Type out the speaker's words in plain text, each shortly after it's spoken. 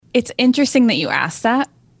It's interesting that you asked that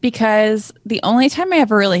because the only time I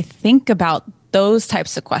ever really think about those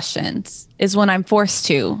types of questions is when I'm forced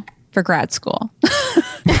to for grad school.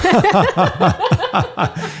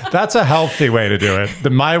 That's a healthy way to do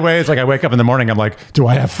it. My way is like I wake up in the morning, I'm like, do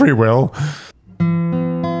I have free will?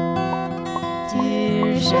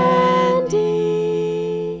 Dear Shandy.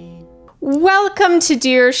 Welcome to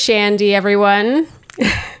Dear Shandy, everyone.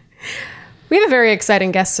 We have a very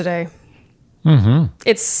exciting guest today. Mm-hmm.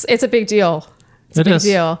 It's a big deal. It's a big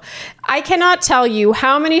deal. I cannot tell you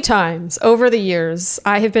how many times over the years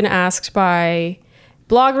I have been asked by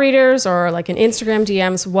blog readers or like in Instagram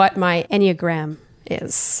DMs what my Enneagram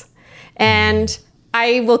is. And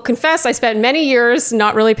I will confess I spent many years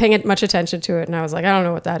not really paying much attention to it. And I was like, I don't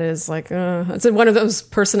know what that is. Like, it's one of those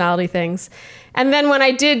personality things. And then when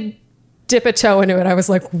I did dip a toe into it, I was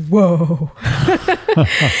like, whoa.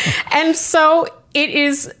 And so it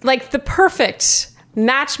is like the perfect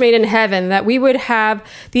match made in heaven that we would have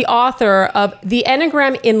the author of The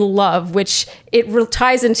Enneagram in Love, which it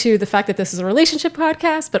ties into the fact that this is a relationship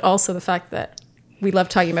podcast, but also the fact that we love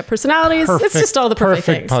talking about personalities. It's just all the perfect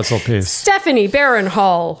things. Puzzle piece. Stephanie Barron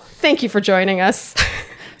Hall, thank you for joining us.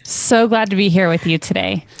 So glad to be here with you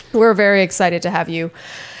today. We're very excited to have you.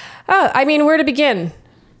 Where to begin?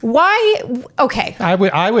 Why? Okay. I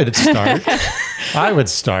would start. I would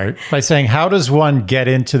start by saying, how does one get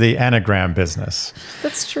into the Enneagram business?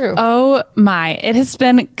 That's true. Oh my, it has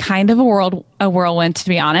been kind of a whirlwind, to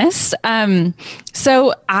be honest.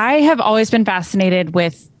 So I have always been fascinated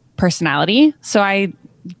with personality. So I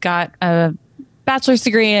got a bachelor's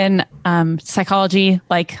degree in psychology,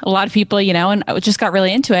 like a lot of people, and I just got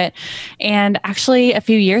really into it. And actually a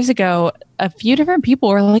few years ago, a few different people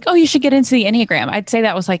were like, oh, you should get into the Enneagram. I'd say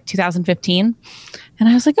that was like 2015. And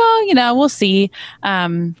I was like, oh, we'll see.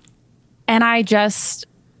 And I just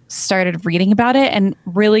started reading about it and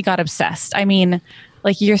really got obsessed. I mean,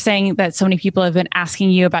 like you're saying that so many people have been asking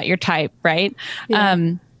you about your type, right?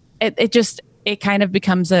 Yeah. It kind of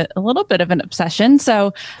becomes a little bit of an obsession.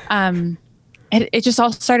 So it just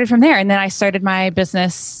all started from there. And then I started my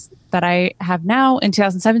business that I have now in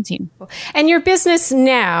 2017. And your business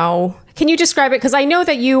now, can you describe it? Because I know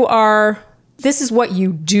that this is what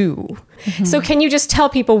you do. Mm-hmm. So can you just tell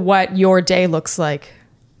people what your day looks like?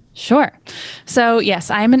 Sure. So yes,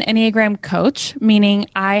 I'm an Enneagram coach, meaning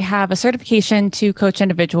I have a certification to coach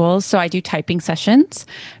individuals. So I do typing sessions,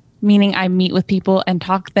 meaning I meet with people and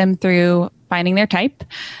talk them through finding their type.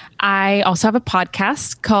 I also have a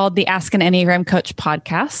podcast called the Ask an Enneagram Coach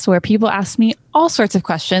podcast, where people ask me all sorts of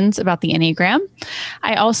questions about the Enneagram.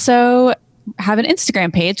 I also have an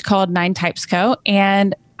Instagram page called 9 Types Co.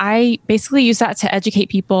 And I basically use that to educate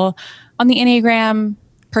people on the Enneagram,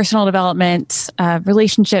 personal development,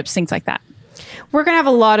 relationships, things like that. We're going to have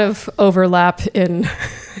a lot of overlap in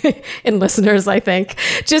listeners, I think.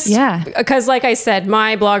 Just because, like I said,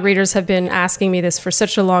 my blog readers have been asking me this for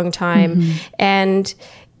such a long time. Mm-hmm. And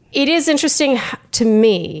it is interesting to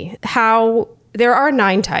me how there are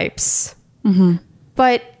 9 types, mm-hmm.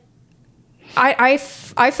 but I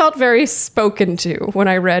felt very spoken to when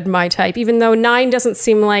I read my type, even though 9 doesn't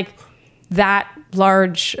seem like that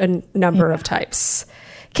large a number of types.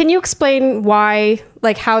 Can you explain why,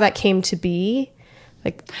 like how that came to be?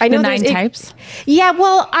 Like I know the 9 types. Yeah,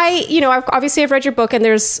 well, I've read your book, and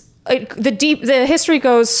there's the history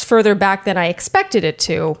goes further back than I expected it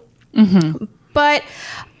to, mm-hmm. but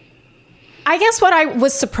I guess what I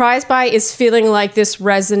was surprised by is feeling like this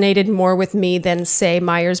resonated more with me than, say,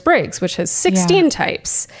 Myers-Briggs, which has 16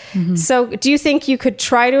 types. Mm-hmm. So do you think you could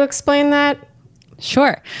try to explain that?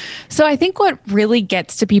 Sure. So I think what really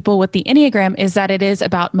gets to people with the Enneagram is that it is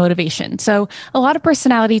about motivation. So a lot of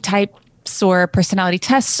personality types or personality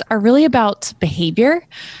tests are really about behavior,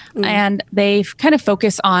 and they kind of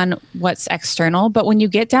focus on what's external. But when you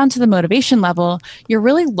get down to the motivation level, you're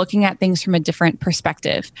really looking at things from a different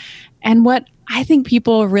perspective. And what I think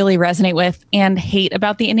people really resonate with and hate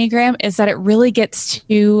about the Enneagram is that it really gets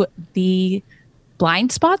to the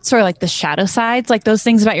blind spots or like the shadow sides, like those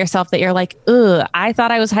things about yourself that you're like, ugh, I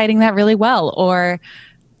thought I was hiding that really well, or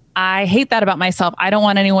I hate that about myself. I don't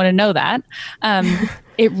want anyone to know that.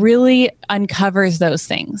 It really uncovers those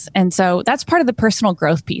things. And so that's part of the personal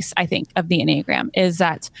growth piece, I think, of the Enneagram is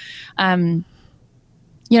that,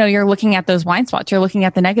 you're looking at those blind spots. You're looking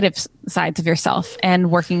at the negative sides of yourself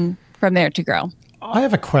and working from there to grow. I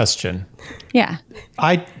have a question. Yeah.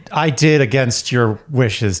 I did, against your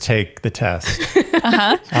wishes, take the test.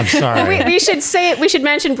 Uh-huh. I'm sorry. We should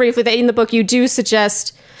mention briefly that in the book you do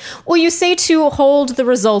suggest, well, you say to hold the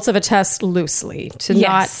results of a test loosely, to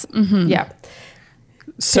not, mm-hmm. yeah.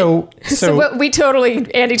 So we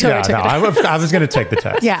totally, Andy totally took it. I was going to take the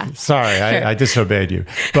test. Yeah. Sorry, sure. I disobeyed you.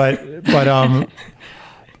 But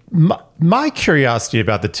my curiosity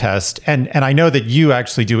about the test, and I know that you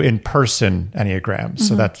actually do in-person Enneagrams,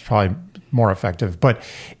 so that's probably more effective, but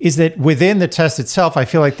is that within the test itself, I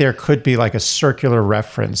feel like there could be like a circular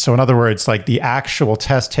reference. So in other words, like the actual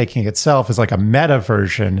test taking itself is like a meta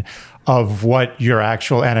version of what your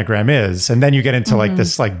actual Enneagram is. And then you get into like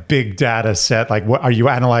this like big data set, like what are you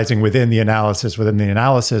analyzing within the analysis?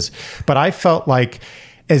 But I felt like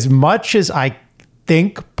as much as I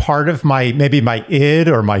think part of maybe my id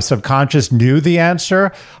or my subconscious knew the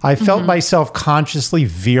answer, I felt myself consciously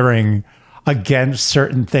veering against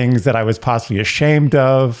certain things that I was possibly ashamed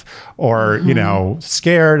of or,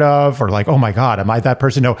 scared of, or like, oh my God, am I that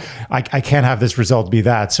person? No, I can't have this result be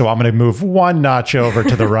that. So I'm going to move one notch over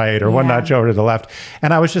to the right or one notch over to the left.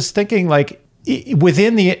 And I was just thinking like,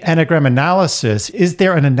 within the Enneagram analysis, is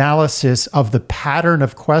there an analysis of the pattern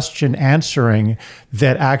of question answering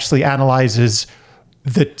that actually analyzes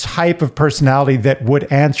the type of personality that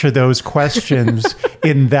would answer those questions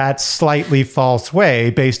in that slightly false way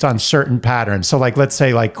based on certain patterns? So like, let's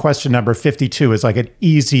say like question number 52 is like an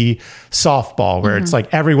easy softball where it's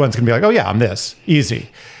like, everyone's going to be like, oh yeah, I'm this, easy.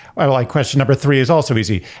 Or like question number 3 is also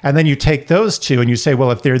easy. And then you take those two and you say,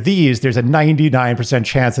 well, if they're these, there's a 99%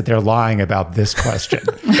 chance that they're lying about this question.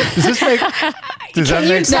 Does that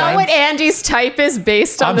make sense? Know what Andy's type is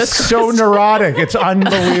based on this question? I'm so neurotic. It's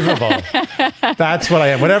unbelievable. That's what I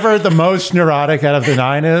am. Whatever the most neurotic out of the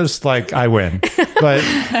 9 is, like I win. But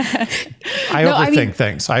I overthink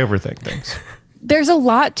things. There's a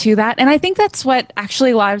lot to that. And I think that's what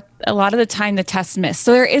actually a lot of the time the tests miss.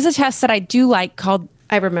 So there is a test that I do like called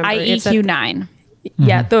I remember IEQ 9.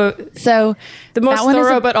 Yeah, the most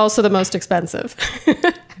thorough, but also the most expensive.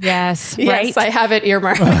 Yes, right? Yes, I have it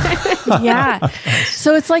earmarked. Yeah.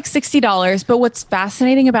 So it's like $60. But what's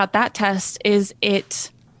fascinating about that test is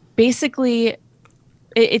it basically,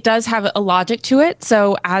 it does have a logic to it.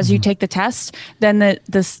 So as you take the test, then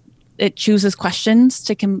it chooses questions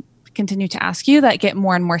to continue to ask you that get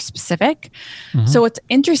more and more specific. So what's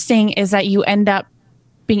interesting is that you end up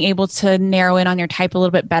being able to narrow in on your type a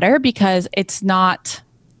little bit better because it's not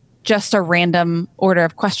just a random order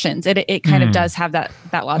of questions. It kind of does have that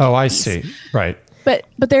logic. Oh, I piece. see. Right. But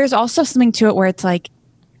there's also something to it where it's like,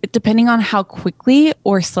 depending on how quickly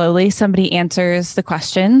or slowly somebody answers the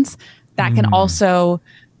questions, that can also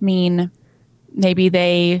mean maybe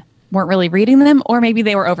they weren't really reading them or maybe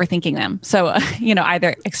they were overthinking them. So,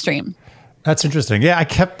 either extreme. That's interesting. Yeah, I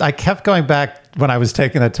kept going back when I was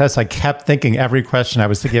taking the test. I kept thinking every question I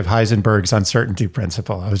was to give Heisenberg's uncertainty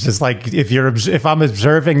principle. I was just like, if I'm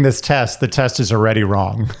observing this test, the test is already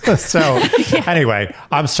wrong. So anyway,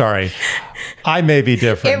 I'm sorry. I may be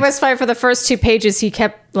different. It was fine for the first 2 pages. He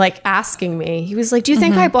kept like asking me. He was like, "Do you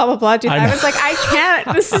think I blah blah blah?" I was like, "I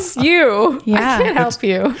can't. This is you. Yeah, I can't help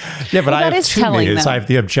you." Yeah, but I have 2 me's. I have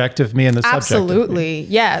the objective me and the subjective me. Absolutely,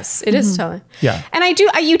 yes, it is telling. Yeah, and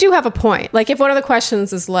you do have a point. Like if one of the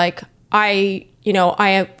questions is like, I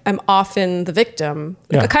am often the victim.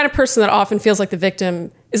 The kind of person that often feels like the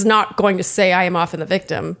victim is not going to say I am often the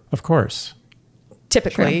victim. Of course.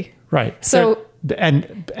 Typically. True. Right. So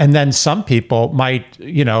and then some people might,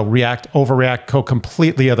 overreact, go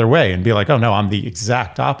completely other way and be like, oh no, I'm the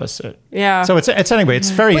exact opposite. Yeah. So it's anyway, it's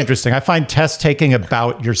very interesting. I find test taking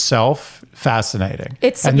about yourself fascinating.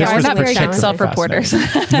 We're not very good self-reporters.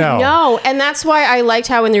 No. And that's why I liked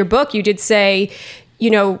how in your book you did say,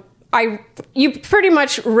 you pretty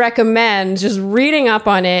much recommend just reading up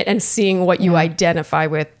on it and seeing what you identify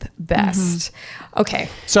with best. Okay.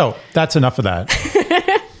 So that's enough of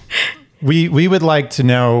that. We would like to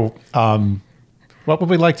know, what would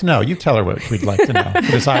we like to know? You tell her what we'd like to know.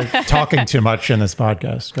 Because I'm talking too much in this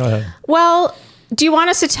podcast. Go ahead. Well, do you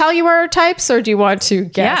want us to tell you our types or do you want to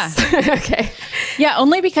guess? Yeah. Okay. Yeah,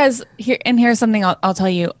 only because here's something I'll tell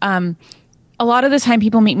you. A lot of the time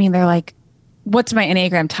people meet me and they're like, what's my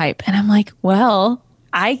Enneagram type? And I'm like, well,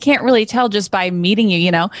 I can't really tell just by meeting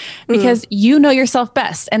you, because you know yourself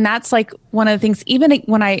best. And that's like one of the things, even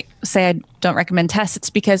when I say I don't recommend tests, it's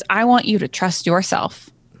because I want you to trust yourself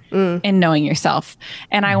in knowing yourself.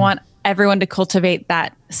 And I want everyone to cultivate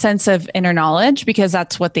that sense of inner knowledge because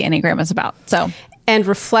that's what the Enneagram is about. So, and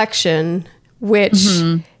reflection, which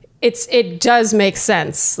it does make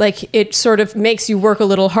sense. Like it sort of makes you work a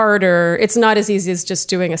little harder. It's not as easy as just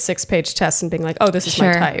doing a 6-page test and being like, oh, this is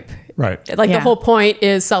my type. Right. Like the whole point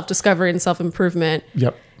is self-discovery and self-improvement.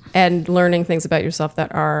 Yep. And learning things about yourself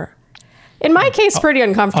that are, in my case, pretty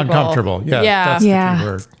uncomfortable. Uncomfortable. Yeah. Yeah. That's the key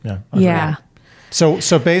word. Yeah. Yeah.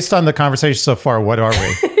 So based on the conversation so far, what are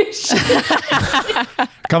we?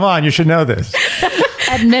 Come on, you should know this.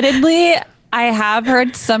 Admittedly, I have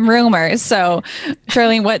heard some rumors. So,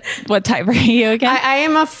 Charlene, what type are you again? I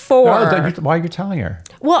am a 4. Why are you telling her?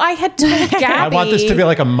 Well, I had told Gabby. I want this to be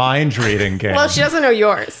like a mind reading game. Well, she doesn't know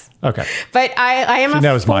yours. Okay. But I am She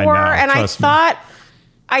knows a 4, mine now, and trust me.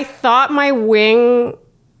 I thought my wing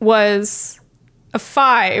was a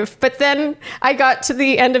 5, but then I got to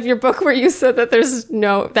the end of your book where you said that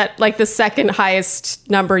that like the second highest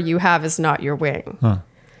number you have is not your wing. Huh.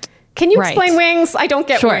 Can you explain wings? I don't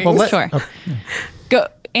get wings. Well, sure. Okay. Go,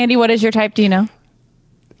 Andy. What is your type? Do you know?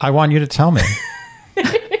 I want you to tell me.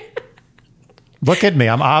 Look at me.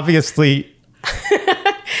 I'm obviously.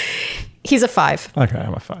 He's a 5. Okay,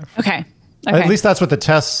 I'm a 5. Okay. At least that's what the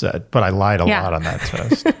test said, but I lied a lot on that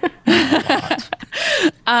test.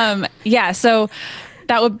 Yeah. So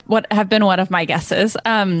that would have been one of my guesses.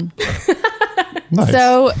 Nice.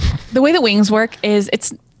 So the way the wings work is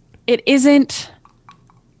it isn't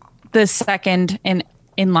the second in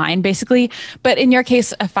line basically, but in your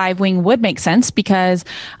case, a 5 wing would make sense because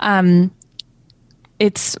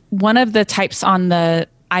it's one of the types on the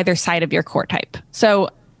either side of your core type. So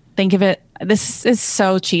think of it. This is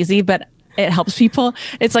so cheesy, but it helps people.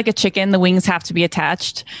 It's like a chicken. The wings have to be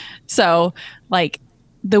attached. So like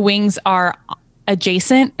the wings are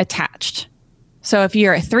adjacent, attached. So if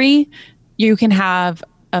you're a 3, you can have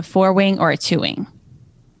a 4 wing or a 2 wing.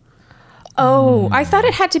 Oh, I thought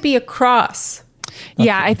it had to be a cross.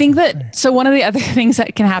 Yeah, I think that. So one of the other things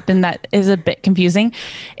that can happen that is a bit confusing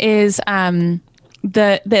is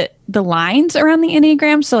the lines around the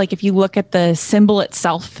Enneagram. So like if you look at the symbol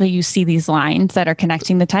itself, you see these lines that are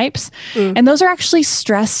connecting the types. And those are actually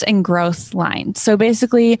stress and growth lines. So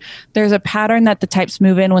basically there's a pattern that the types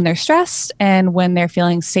move in when they're stressed and when they're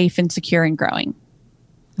feeling safe and secure and growing.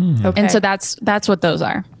 Okay. And so that's what those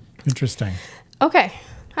are. Interesting. Okay.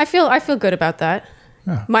 I feel good about that.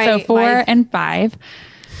 Yeah. So 4 and 5.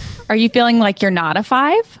 Are you feeling like you're not a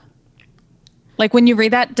 5? Like when you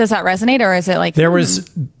read that, does that resonate, or is it like there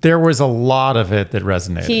was a lot of it that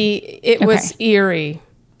resonated. It was eerie.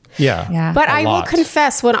 Yeah. But I will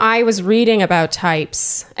confess, when I was reading about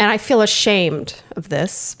types, and I feel ashamed of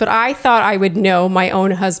this, but I thought I would know my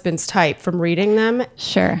own husband's type from reading them.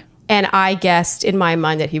 Sure. And I guessed in my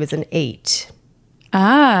mind that he was an 8.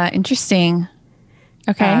 Ah, interesting.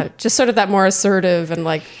 Okay. Just sort of that more assertive and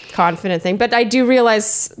like confident thing. But I do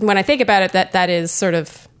realize when I think about it that is sort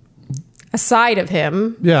of a side of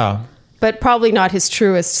him. Yeah. But probably not his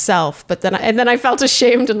truest self. But then I felt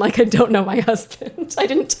ashamed and like, I don't know my husband. I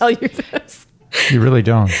didn't tell you this. You really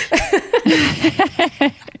don't.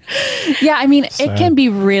 Yeah, I mean, it can be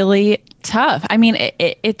really tough. I mean,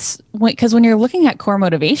 it's because when you're looking at core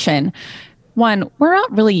motivation, one, we're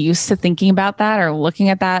not really used to thinking about that or looking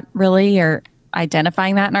at that really, or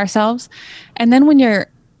identifying that in ourselves. And then when you're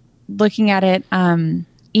looking at it,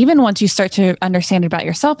 even once you start to understand it about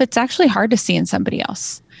yourself, it's actually hard to see in somebody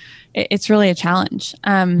else. It's really a challenge.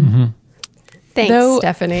 Thanks,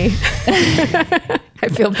 Stephanie. I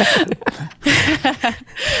feel bad.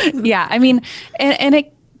 Yeah, I mean,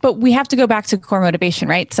 but we have to go back to core motivation,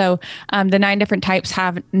 right? So the 9 different types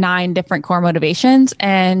have 9 different core motivations.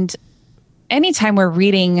 And anytime we're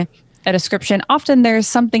reading a description, often there's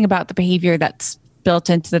something about the behavior that's built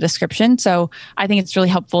into the description. So I think it's really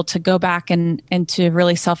helpful to go back and to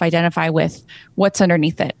really self-identify with what's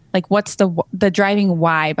underneath it. Like what's the driving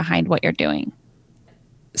why behind what you're doing.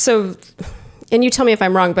 So, and you tell me if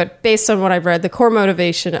I'm wrong, but based on what I've read, the core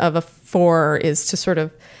motivation of a 4 is to sort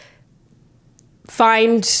of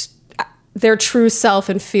find their true self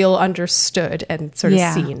and feel understood and sort of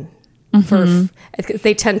seen. Mm-hmm.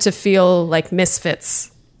 They tend to feel like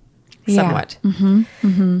misfits somewhat. Yeah. Mm-hmm.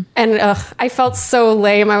 Mm-hmm. And I felt so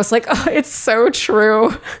lame. I was like, oh, it's so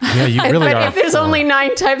true. Yeah, you really are. If there's only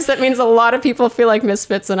 9 types, that means a lot of people feel like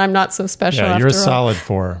misfits and I'm not so special. Yeah, you're a solid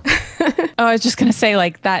 4. Oh, I was just going to say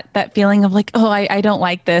like that feeling of like, oh, I don't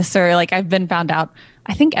like this, or like I've been found out.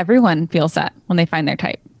 I think everyone feels that when they find their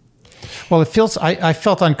type. Well, it feels, I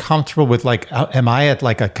felt uncomfortable with like, am I at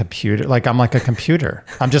like a computer? Like I'm like a computer.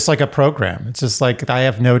 I'm just like a program. It's just like, I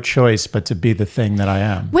have no choice but to be the thing that I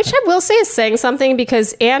am. Which I will say is saying something,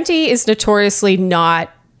 because Andy is notoriously not,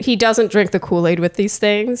 he doesn't drink the Kool-Aid with these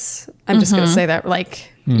things. I'm just going to say that.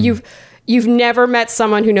 Like you've never met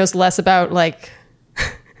someone who knows less about like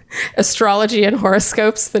astrology and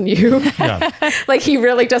horoscopes than you. Yeah. Like he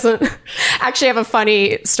really doesn't actually have a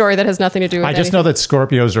funny story that has nothing to do with I just know that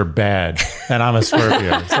Scorpios are bad, and I'm a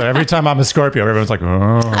Scorpio. So every time I'm a Scorpio, everyone's like,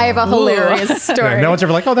 oh. I have a hilarious story. Yeah, no one's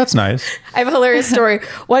ever like, oh, that's nice. I have a hilarious story.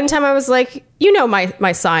 One time I was like, you know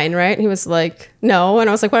my sign, right? And he was like, no. And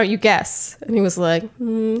I was like, why don't you guess? And he was like,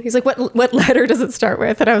 he's like, what letter does it start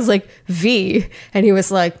with? And I was like, V. And he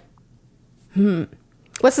was like,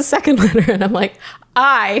 what's the second letter? And I'm like,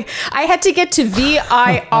 I had to get to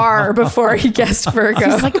VIR before he guessed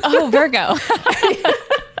Virgo. He's like, oh, Virgo.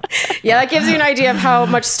 Yeah, that gives you an idea of how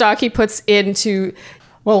much stock he puts into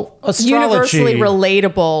astrology, universally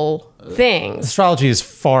relatable things. Astrology is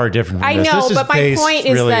far different from I this. know, This is but my based point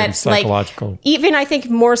is really that in psychological. like even I think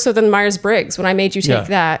more so than Myers-Briggs, when I made you take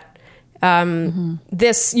that,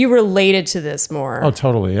 this you related to this more. Oh,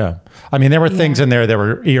 totally, yeah. I mean, there were things in there that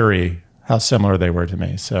were eerie, how similar they were to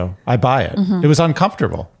me. So I buy it. It was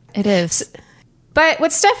uncomfortable. It is. But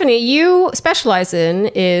what Stephanie, you specialize in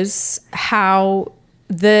is how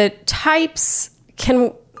the types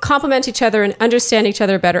can complement each other and understand each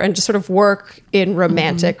other better and just sort of work in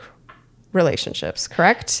romantic relationships,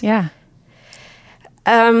 correct? Yeah.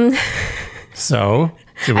 So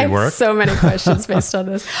do we I have work? so many questions based on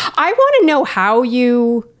this. I want to know how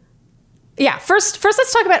you... Yeah, first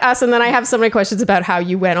let's talk about us, and then I have so many questions about how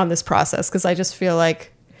you went on this process, because I just feel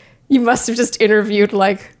like you must have just interviewed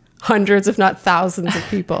like hundreds, if not thousands of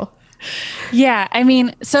people. Yeah. I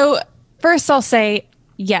mean, so first I'll say,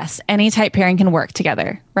 yes, any type pairing can work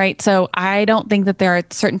together, right? So I don't think that there are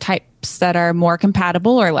certain types that are more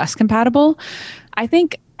compatible or less compatible. I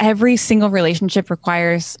think every single relationship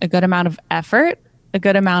requires a good amount of effort, a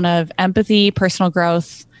good amount of empathy, personal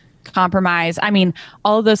growth, compromise. I mean,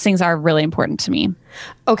 all of those things are really important to me.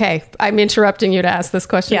 Okay, I'm interrupting you to ask this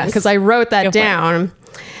question because I wrote that down.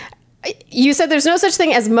 You said there's no such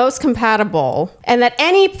thing as most compatible and that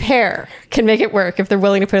any pair can make it work if they're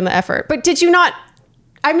willing to put in the effort. But did you not...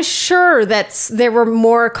 I'm sure that there were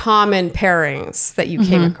more common pairings that you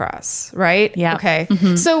came across, right? Yeah. Okay.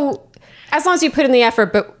 So as long as you put in the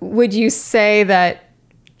effort, but would you say that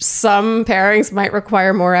some pairings might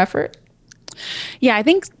require more effort? Yeah, I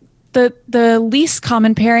think the least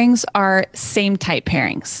common pairings are same type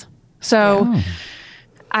pairings. So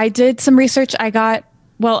I did some research.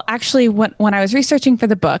 Actually, when I was researching for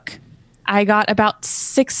the book, I got about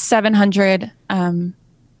 700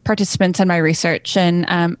 participants in my research,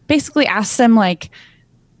 and basically asked them like,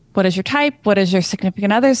 what is your type? What is your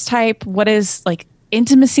significant other's type? What is like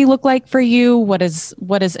intimacy look like for you? What does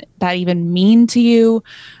that even mean to you?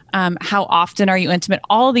 How often are you intimate?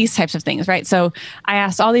 All these types of things, right? So I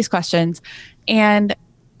asked all these questions, and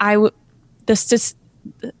the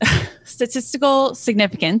statistical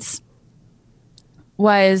significance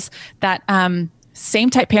was that same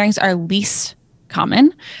type pairings are least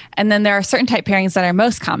common. And then there are certain type pairings that are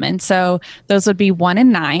most common. So those would be 1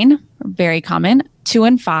 and 9, very common, 2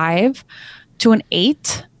 and 5, 2 and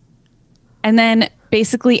 8, and then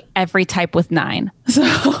basically every type with 9. So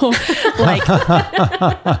like,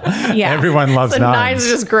 yeah. Everyone loves So nines. 9's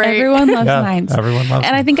just great. Everyone loves nines. Everyone loves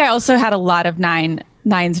And I think I also had a lot of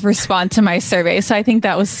nines respond to my survey. So I think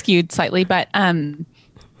that was skewed slightly. But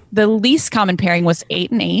the least common pairing was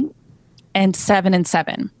 8 and 8 and 7 and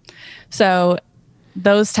 7. So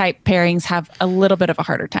those type pairings have a little bit of a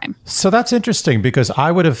harder time. So that's interesting, because I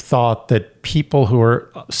would have thought that people who are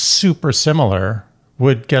super similar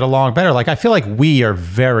would get along better. Like, I feel like we are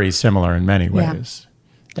very similar in many ways.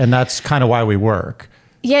 Yeah. And that's kind of why we work.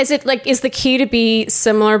 Yeah, is the key to be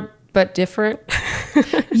similar but different?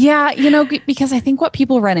 Yeah, because I think what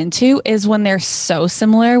people run into is when they're so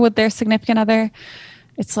similar with their significant other,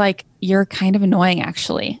 it's like, you're kind of annoying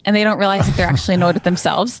actually. And they don't realize that they're actually annoyed with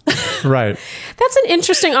themselves. Right. That's an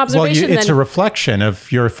interesting observation. Well, it's a reflection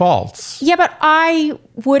of your faults. Yeah, but I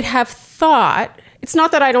would have thought, it's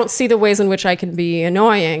not that I don't see the ways in which I can be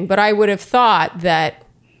annoying, but I would have thought that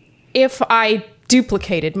if I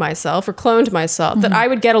duplicated myself or cloned myself, that I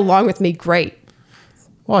would get along with me great.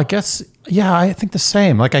 Well, I guess, yeah, I think the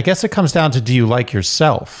same. Like, I guess it comes down to, do you like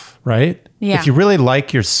yourself, right? Yeah. If you really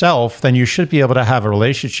like yourself, then you should be able to have a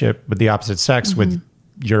relationship with the opposite sex with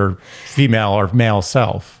your female or male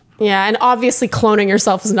self. Yeah, and obviously cloning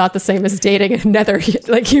yourself is not the same as dating another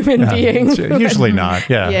human being. Usually not,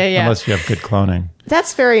 yeah. Yeah. Unless you have good cloning.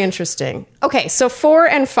 That's very interesting. Okay, so 4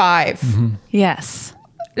 and 5. Yes.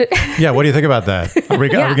 Yeah, what do you think about that? Are we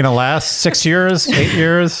going to last 6 years, 8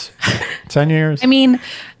 years, 10 years? I mean,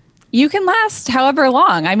 you can last however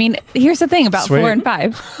long. I mean, here's the thing about 4 and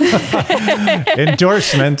 5.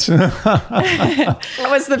 Endorsement. That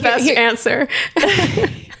was the best answer.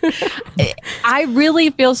 I really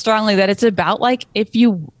feel strongly that it's about like if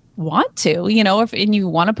you want to, and you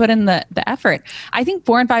want to put in the effort. I think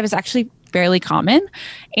 4 and 5 is actually fairly common.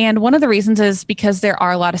 And one of the reasons is because there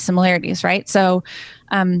are a lot of similarities, right? So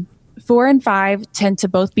 4 and 5 tend to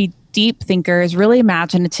both be deep thinkers, really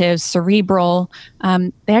imaginative, cerebral.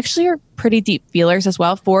 They actually are pretty deep feelers as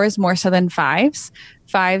well. 4 is more so than 5s.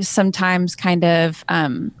 5s sometimes kind of,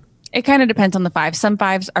 it kind of depends on the 5. Some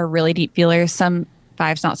 5s are really deep feelers, some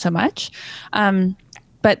 5s not so much.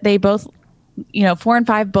 But they both, 4 and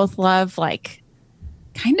 5 both love like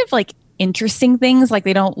kind of like interesting things. Like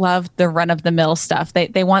they don't love the run of the mill stuff.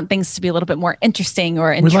 They want things to be a little bit more interesting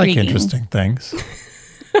or intriguing. We like interesting things.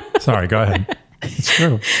 Sorry, go ahead. It's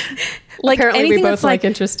true. Like apparently we both like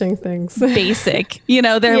interesting things. Basic, they're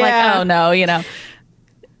like, oh no,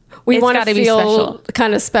 we want to feel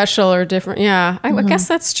kind of special or different. Yeah, I guess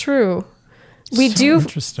that's true. We so do,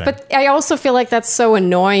 but I also feel like that's so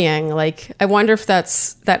annoying. Like, I wonder if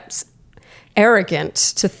that's arrogant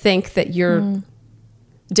to think that you're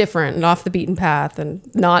different and off the beaten path and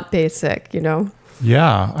not basic,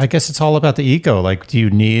 Yeah, I guess it's all about the ego. Like, do you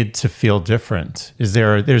need to feel different? Is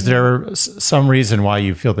there some reason why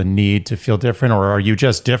you feel the need to feel different, or are you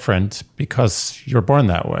just different because you're born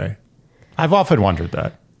that way? I've often wondered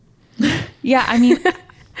that. Yeah, I mean,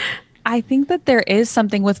 I think that there is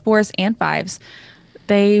something with 4s and 5s.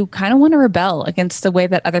 They kind of want to rebel against the way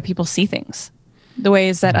that other people see things, the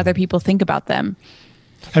ways that other people think about them.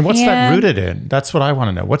 And what's that rooted in? That's what I want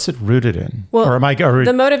to know. What's it rooted in? Well,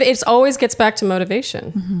 it always gets back to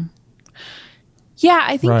motivation. Mm-hmm. Yeah,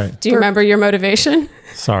 I think. Right. Do you remember your motivation?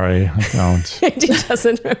 Sorry, I don't. He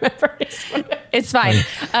doesn't remember his motivation. It's fine.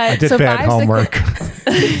 I did bad homework.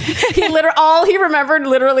 All he remembered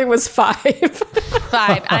literally was 5.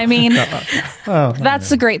 5. I mean, that's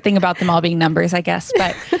the great thing about them all being numbers, I guess.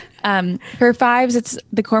 But for 5s, it's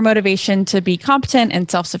the core motivation to be competent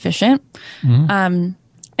and self-sufficient, and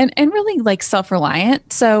really like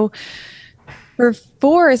self-reliant. So for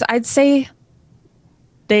 4s, I'd say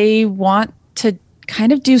they want to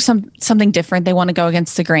kind of do something different. They want to go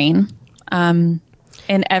against the grain in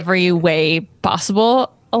every way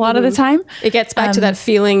possible a lot of the time. It gets back to that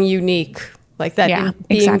feeling unique, like that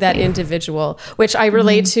being that individual, which I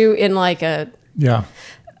relate to in like a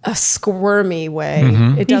squirmy way.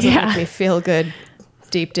 It doesn't make me feel good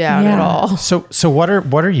deep down at all. So what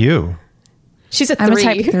are you? She's a 3. I'm a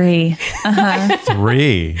type 3.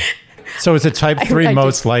 3. So is a type 3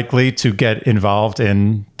 most likely to get involved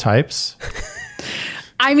in types?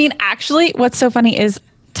 I mean, actually, what's so funny is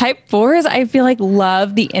type 4s, I feel like,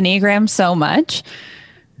 love the Enneagram so much.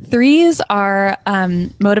 3s are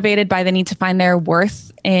motivated by the need to find their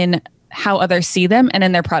worth in how others see them and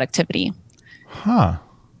in their productivity. Huh.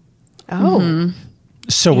 Oh. Mm-hmm.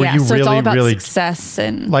 So were you so really, it's all about really success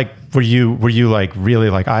and like, were you like really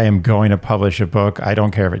like, I am going to publish a book. I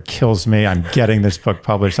don't care if it kills me. I'm getting this book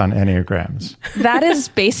published on Enneagrams. That is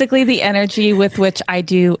basically the energy with which I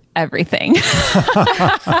do everything.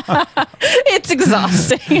 It's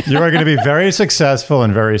exhausting. You are going to be very successful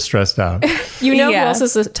and very stressed out. Who else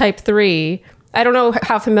is a type 3? I don't know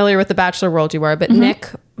how familiar with the Bachelor world you are, but Nick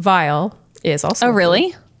Viall is also. Oh,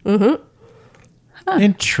 really? Mm-hmm. Huh.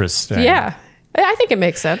 Interesting. Yeah. I think it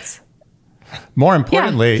makes sense. More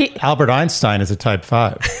importantly, Albert Einstein is a type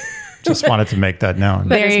 5. Just wanted to make that known.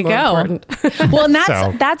 There you go. Well, and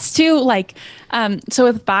that's too like, so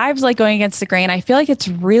with 5s, like going against the grain, I feel like it's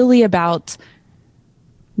really about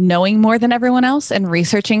knowing more than everyone else and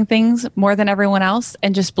researching things more than everyone else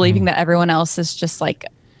and just believing that everyone else is just like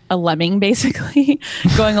a lemming basically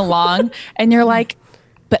going along. And you're like,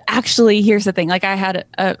 but actually, here's the thing. Like I had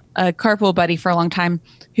a carpool buddy for a long time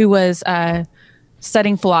who was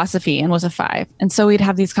studying philosophy and was a 5. And so we'd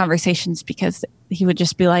have these conversations because he would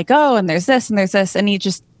just be like, oh, and there's this and there's this. And he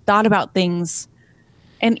just thought about things.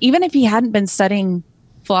 And even if he hadn't been studying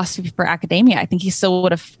philosophy for academia, I think he still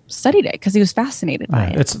would have studied it because he was fascinated by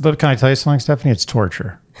it. Can I tell you something, Stephanie? It's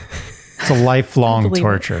torture. It's a lifelong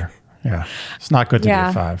torture. Yeah. It's not good to be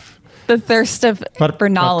a 5. The thirst for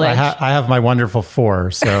knowledge. I have my wonderful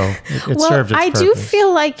 4, so it served its purpose. I do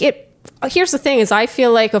feel like it. Here's the thing: is I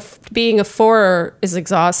feel like being a 4 is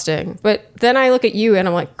exhausting, but then I look at you and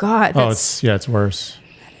I'm like, God, it's worse.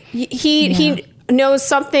 He knows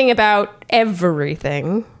something about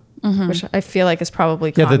everything, which I feel like is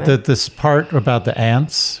probably Yeah, common. this part about the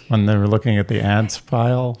ants, when they were looking at the ants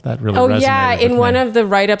file, that really resonated yeah. with In me. one of the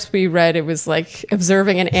write-ups we read, it was like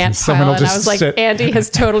observing an ant Someone pile. will And I just was like, sit- Andy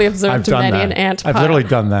has totally observed I've done many that. an ant pile. I've literally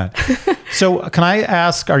done that. So can I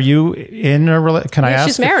ask, are you in a relationship? Can I ask?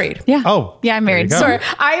 She's married. Yeah. Oh. Yeah, I'm there you married. go. Sorry,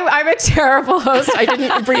 I'm a terrible host. I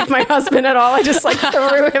didn't brief my husband at all. I just like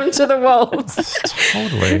threw him to the wolves.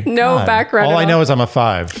 Totally. No God. background All at I know all. is I'm a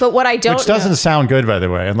 5. But what I don't Which doesn't know, sound good, by the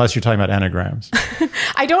way, unless you're talking about enneagrams.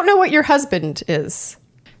 I don't know what your husband is.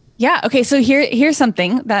 Yeah. Okay. So here's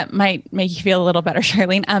something that might make you feel a little better,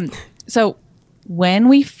 Charlene. So when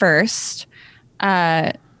we first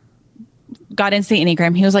got into the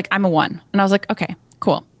Enneagram, he was like, "I'm a 1," and I was like, "Okay,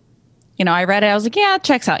 cool." I read it. I was like, "Yeah, it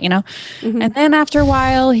checks out." And then after a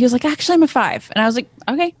while, he was like, "Actually, I'm a 5," and I was like,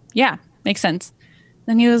 "Okay, yeah, makes sense."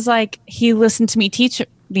 Then he was like, he listened to me teach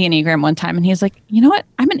the Enneagram one time, and he was like, "You know what?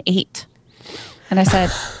 I'm an 8." And I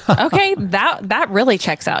said, "Okay, that really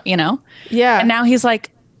checks out." Yeah. And now he's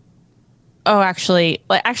like, "Oh, actually,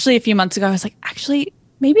 a few months ago, I was like, actually,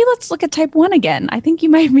 maybe let's look at type 1 again. I think you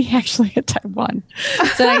might be actually a type 1."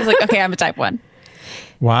 So now he's like, "Okay, I'm a type 1."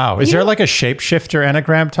 Wow. Is there like a shapeshifter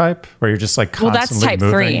enneagram type where you're just like Well, that's constantly type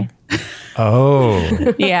moving? 3.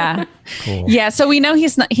 Oh. Yeah. Cool. Yeah. So we know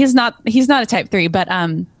he's not a type 3, but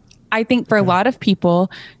I think for a lot of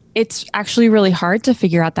people, it's actually really hard to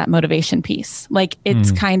figure out that motivation piece. Like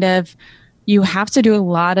it's kind of, you have to do a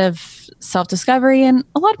lot of self-discovery, and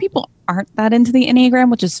a lot of people aren't that into the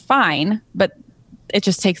Enneagram, which is fine, but it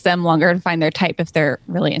just takes them longer to find their type if they're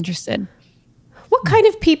really interested. What kind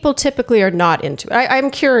of people typically are not into it?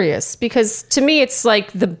 I'm curious because to me, it's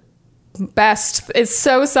like the best. It's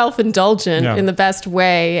so self-indulgent Yeah. in the best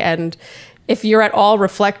way. And if you're at all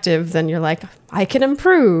reflective, then you're like, I can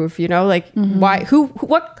improve, why,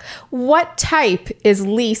 what type is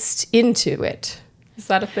least into it? Is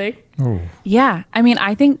that a thing? Yeah. I mean,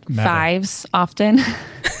 I think Meta. 5s often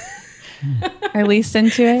are least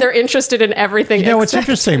into it. They're interested in everything. It's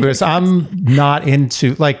interesting because I'm not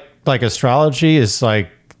into like astrology is like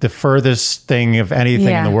the furthest thing of anything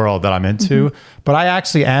in Yeah. the world that I'm into, but I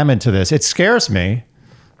actually am into this. It scares me,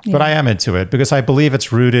 but I am into it because I believe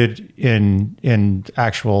it's rooted in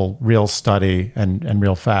actual real study and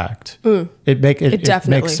real fact. It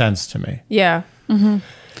definitely makes sense to me. Yeah.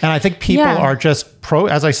 And I think people Yeah. are just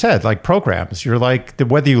as I said, like programs. You're like,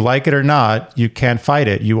 whether you like it or not, you can't fight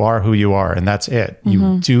it. You are who you are, and that's it.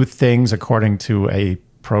 You do things according to a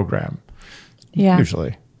program, Yeah.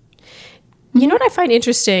 usually. You know what I find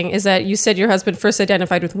interesting is that you said your husband first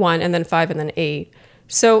identified with 1 and then 5 and then 8.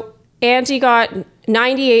 So Andy got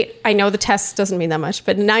 98. I know the test doesn't mean that much,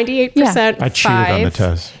 but 98% I cheated on the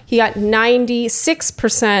test. He got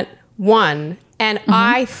 96% 1. And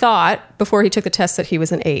I thought before he took the test that he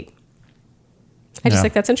was an 8. I just Yeah.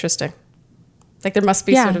 think that's interesting. Like there must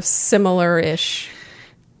be Yeah. sort of similar-ish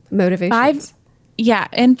motivations. 5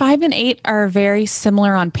 and 5 and 8 are very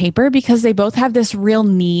similar on paper because they both have this real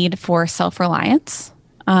need for self-reliance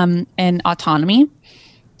and autonomy.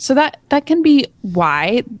 So that can be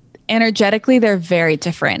why. Energetically, they're very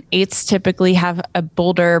different. 8s typically have a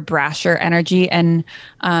bolder, brasher energy, and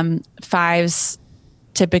 5s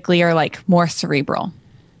typically are like more cerebral.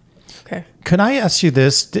 Okay. Can I ask you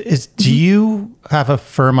this? Do you have a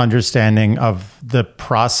firm understanding of the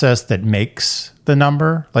process that makes the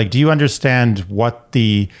number? Like, do you understand what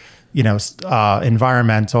the,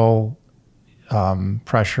 environmental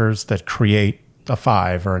pressures that create a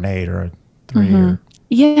 5 or an 8 or a 3? Or...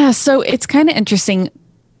 Yeah, so it's kind of interesting.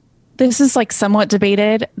 This is like somewhat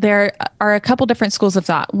debated. There are a couple different schools of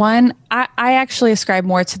thought. One, I actually ascribe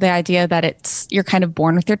more to the idea that you're kind of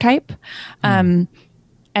born with your type. And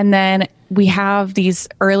then we have these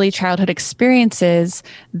early childhood experiences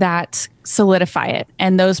that solidify it.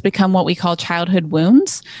 And those become what we call childhood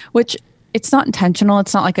wounds, which it's not intentional.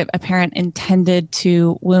 It's not like a parent intended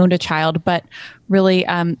to wound a child, but really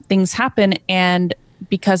things happen. And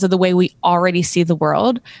because of the way we already see the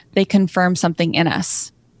world, they confirm something in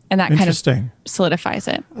us. And that kind of solidifies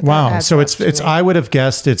it. Wow. So it's I would have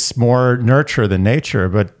guessed it's more nurture than nature,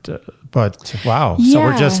 but wow.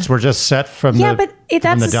 Yeah. So we're just set from But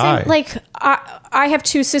that's the die. same. Like I have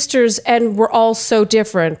 2 sisters, and we're all so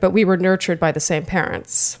different, but we were nurtured by the same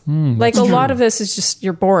parents. Like a lot of this is just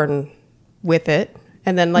you're born with it,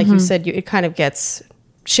 and then like you said, it kind of gets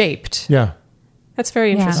shaped. Yeah. That's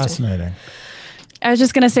very interesting. Fascinating. I was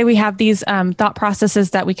just going to say we have these thought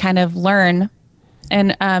processes that we kind of learn.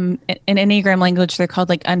 And in Enneagram language, they're called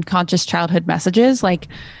like unconscious childhood messages, like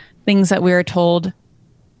things that we were told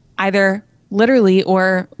either literally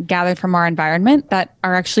or gathered from our environment that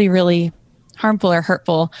are actually really harmful or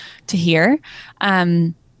hurtful to hear.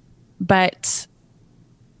 But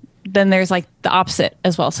then there's like the opposite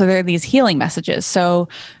as well. So there are these healing messages. So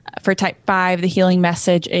for type 5, the healing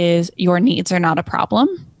message is your needs are not a problem.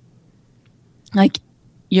 Like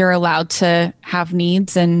you're allowed to have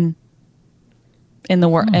needs and in the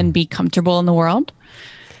world and be comfortable in the world.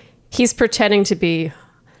 He's pretending to be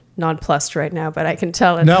nonplussed right now, but I can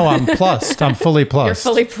tell it. No, I'm plussed. I'm fully plussed.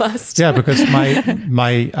 You're fully plussed. Yeah, because I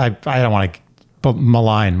don't want to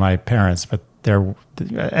malign my parents, but there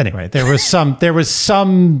was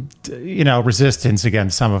some resistance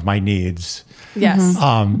against some of my needs. Yes.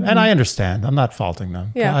 And I understand. I'm not faulting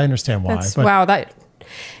them. Yeah. I understand why. Wow, that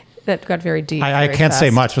got very deep. I can't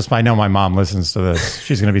say much because I know my mom listens to this.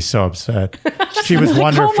 She's going to be so upset. She was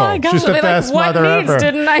wonderful. Oh my God. She's the best mother what needs ever.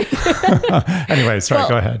 Didn't I? Anyway, sorry,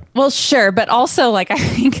 go ahead. Well, sure. But also, like, I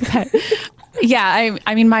think that, yeah,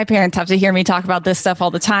 I mean, my parents have to hear me talk about this stuff all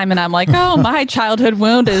the time. And I'm like, oh, my childhood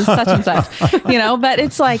wound is such and such, but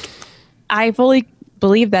it's like, I fully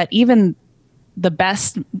believe that even the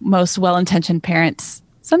best, most well-intentioned parents,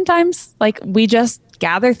 sometimes like we just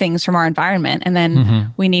gather things from our environment and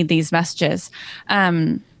then we need these messages.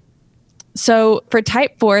 So for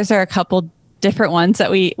type 4s, there are a couple different ones that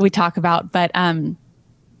we talk about, but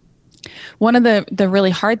one of the really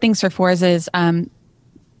hard things for 4s is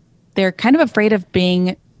they're kind of afraid of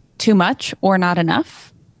being too much or not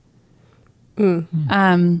enough.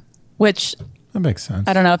 Which that makes sense.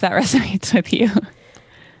 I don't know if that resonates with you.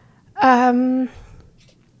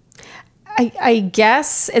 I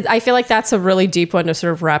guess I feel like that's a really deep one to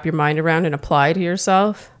sort of wrap your mind around and apply to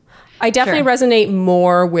yourself. I definitely resonate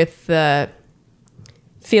more with the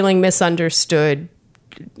feeling misunderstood,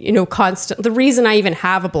 constant. The reason I even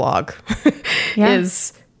have a blog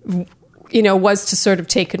is, was to sort of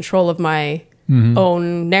take control of my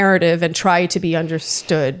own narrative and try to be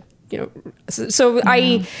understood. So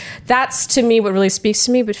that's to me what really speaks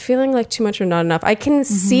to me, but feeling like too much or not enough. I can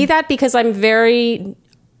see that because I'm very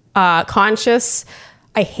conscious.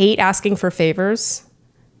 I hate asking for favors.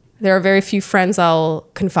 There are very few friends I'll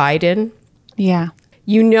confide in. Yeah.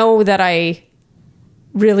 That I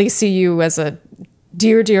really see you as a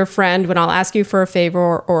dear, dear friend when I'll ask you for a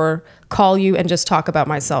favor or call you and just talk about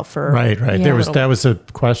myself for right. That was a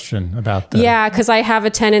question about that. Yeah, because I have a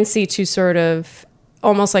tendency to sort of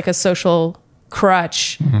almost like a social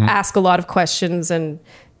crutch, ask a lot of questions and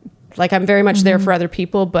like I'm very much there for other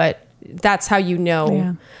people, but that's how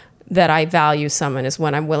that I value someone is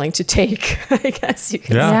when I'm willing to take, I guess you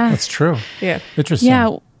can say. Yeah, that's true. Yeah. Interesting.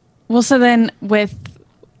 Yeah. Well, so then with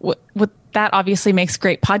that obviously makes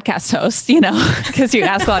great podcast hosts, because you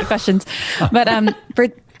ask a lot of questions. But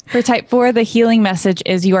for type 4, the healing message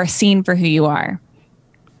is you are seen for who you are.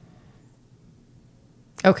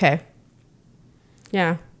 Okay.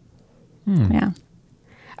 Yeah. Yeah.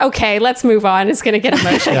 Okay, let's move on. It's going to get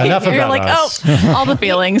emotional. Yeah, enough You're about like, us. all the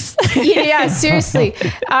feelings. Yeah, seriously.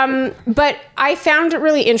 But I found it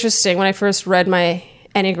really interesting when I first read my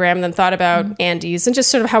Enneagram and then thought about Andy's and just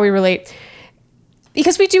sort of how we relate.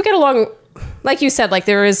 Because we do get along, like you said, like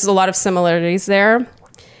there is a lot of similarities there.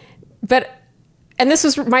 And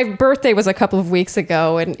my birthday was a couple of weeks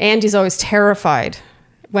ago, and Andy's always terrified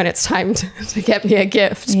when it's time to get me a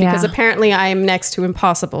gift because apparently I am next to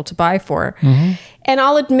impossible to buy for. And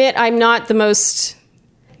I'll admit I'm not the most...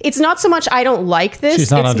 It's not so much I don't like this.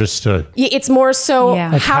 She's not understood. It's more so...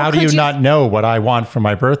 Yeah. Like, how do you not know what I want for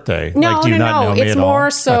my birthday? No, like, do you not know me it's at more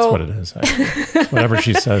all? so... That's what it is. Whatever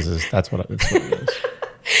she says that's what it is.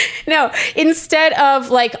 No, instead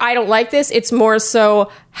of like, I don't like this, it's more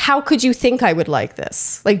so, how could you think I would like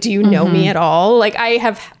this? Like, do you know me at all? Like, I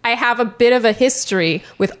have a bit of a history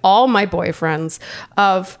with all my boyfriends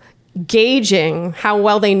of gauging how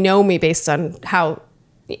well they know me based on how,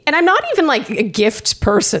 and I'm not even like a gift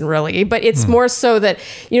person really, but it's more so that,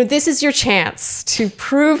 this is your chance to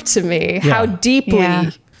prove to me how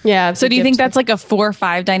deeply. Yeah. So do you think that's like a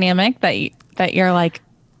 4-5 dynamic that you're like,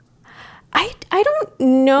 I don't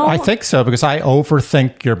know. I think so because I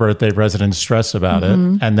overthink your birthday resident stress about it,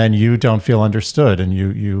 and then you don't feel understood, and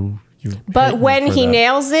you. But when he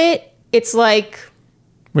nails it, it's like.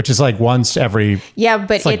 Which is like once every. Yeah,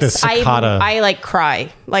 but it's like the cicada. I like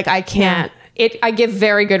cry. Like I can't. I give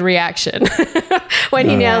very good reaction when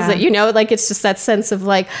he nails it. Like it's just that sense of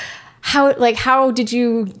like. How did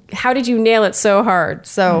you nail it so hard?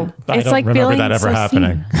 So I it's don't like remember feeling that ever so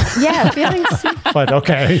happening. feeling. But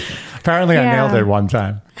okay. Apparently I nailed it one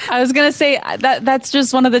time. I was going to say that's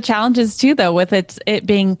just one of the challenges too, though, with it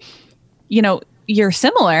being, you're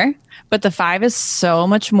similar, but the 5 is so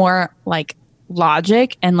much more like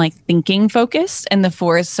logic and like thinking focused. And the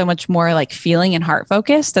 4 is so much more like feeling and heart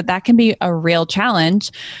focused that can be a real challenge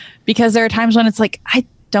because there are times when it's like,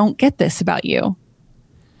 don't get this about you.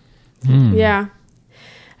 Yeah.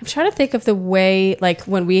 I'm trying to think of the way, like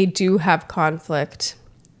when we do have conflict.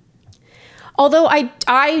 Although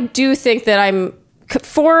I do think that I'm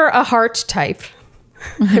for a heart type.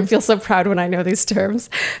 I feel so proud when I know these terms.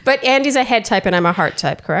 But Andy's a head type and I'm a heart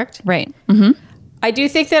type, correct? Right. I do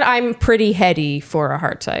think that I'm pretty heady for a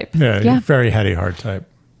heart type. Yeah, you're very heady heart type.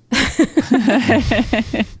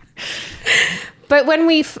 But when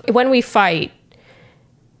we fight,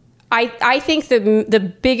 I think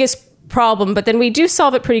the biggest problem, but then we do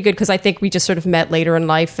solve it pretty good because I think we just sort of met later in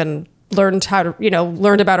life and learned how to,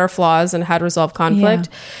 learned about our flaws and how to resolve conflict.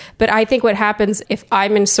 Yeah. But I think what happens if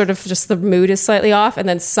I'm in sort of just the mood is slightly off and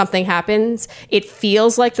then something happens, it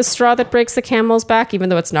feels like the straw that breaks the camel's back, even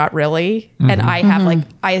though it's not really. And I have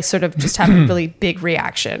I sort of just have a really big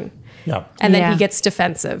reaction. Yep. And then he gets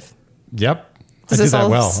defensive. Yep. I do that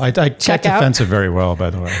well. I get defensive very well, by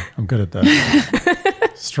the way. I'm good at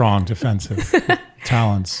that. Strong defensive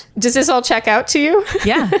talents. Does this all check out to you?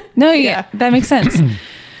 Yeah. No, yeah, that makes sense.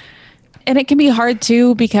 And it can be hard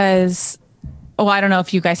too because, I don't know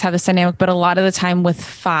if you guys have this dynamic, but a lot of the time with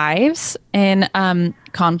fives in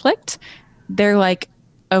conflict, they're like,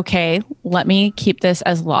 okay, let me keep this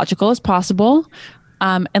as logical as possible.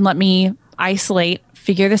 And let me isolate,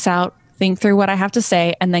 figure this out, think through what I have to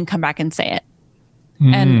say, and then come back and say it.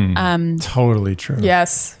 And totally true.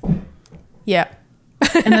 Yes. Yeah.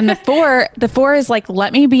 And then the four is like,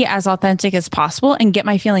 let me be as authentic as possible and get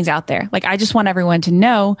my feelings out there. Like, I just want everyone to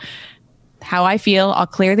know how I feel. I'll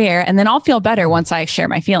clear the air and then I'll feel better once I share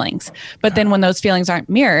my feelings. But then when those feelings aren't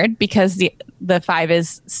mirrored because the five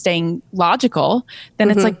is staying logical, then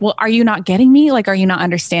it's like, well, are you not getting me? Like, are you not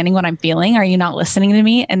understanding what I'm feeling? Are you not listening to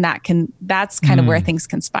me? And that's kind of where things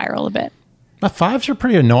can spiral a bit. Fives are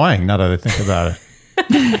pretty annoying now that I think about it.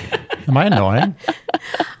 Am I annoying?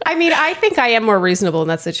 I mean, I think I am more reasonable in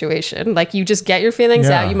that situation. Like, you just get your feelings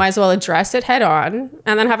out. You might as well address it head on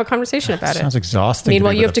and then have a conversation about it. Sounds exhausting.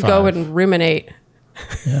 Meanwhile, you have to go and ruminate.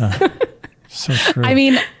 Yeah. So true. I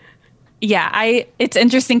mean, yeah, it's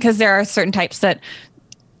interesting because there are certain types that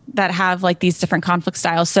have like these different conflict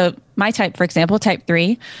styles. So my type, for example, type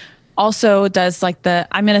 3, also does like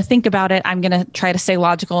I'm going to think about it. I'm going to try to stay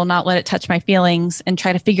logical, not let it touch my feelings, and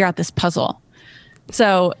try to figure out this puzzle.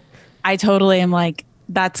 So I totally am like,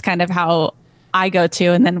 that's kind of how I go to.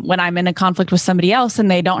 And then when I'm in a conflict with somebody else and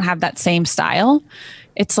they don't have that same style,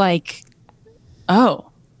 it's like, oh,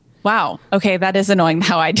 wow. Okay. That is annoying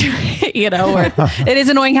how I do it, or it is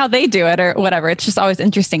annoying how they do it or whatever. It's just always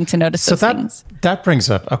interesting to notice those things. That brings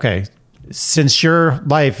up, okay, since your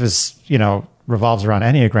life is, revolves around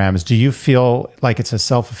Enneagrams, do you feel like it's a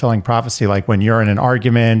self-fulfilling prophecy? Like when you're in an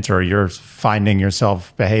argument or you're finding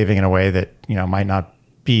yourself behaving in a way that, might not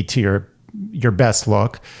be to your best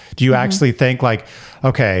look, do you actually think like,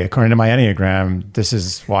 okay, according to my Enneagram, this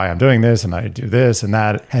is why I'm doing this and I do this and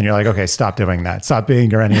that. And you're like, okay, stop doing that. Stop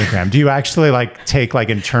being your Enneagram. Do you actually like take like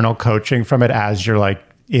internal coaching from it as you're like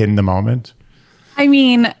in the moment? I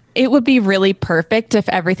mean, it would be really perfect if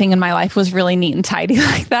everything in my life was really neat and tidy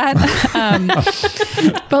like that.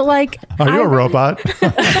 But like, are you a robot?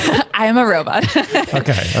 I am a robot.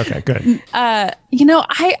 Okay, good.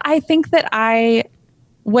 I think that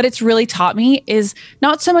what it's really taught me is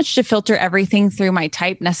not so much to filter everything through my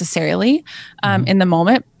type necessarily in the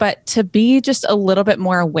moment, but to be just a little bit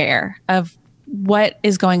more aware of what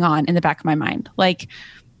is going on in the back of my mind. Like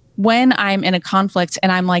when I'm in a conflict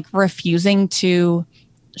and I'm like refusing to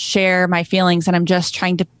share my feelings and I'm just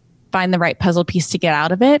trying to find the right puzzle piece to get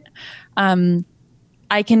out of it,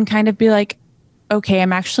 I can kind of be like, okay,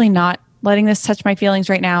 I'm actually not letting this touch my feelings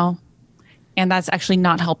right now. And that's actually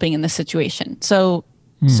not helping in this situation. So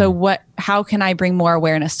how can I bring more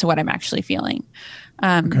awareness to what I'm actually feeling?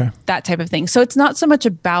 That type of thing. So it's not so much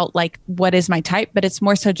about like, what is my type, but it's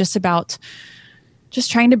more so just about just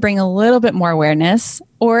trying to bring a little bit more awareness.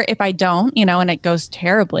 Or if I don't, and it goes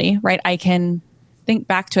terribly, right, I can think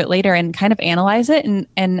back to it later and kind of analyze it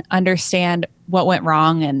and understand what went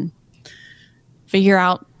wrong and figure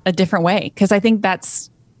out a different way. Because I think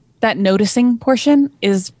that noticing portion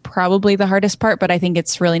is probably the hardest part, but I think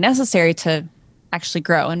it's really necessary to actually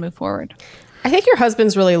grow and move forward. I think your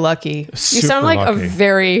husband's really lucky. You sound like a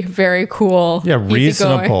very, very cool,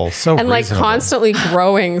 reasonable, so and like reasonable. Constantly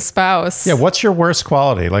growing spouse. Yeah, what's your worst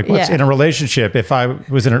quality? Like, what's in a relationship? If I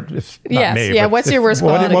was in what's your worst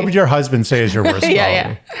quality? What would your husband say is your worst quality?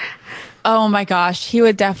 Yeah. Oh my gosh, he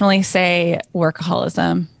would definitely say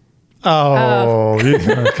workaholism. Oh,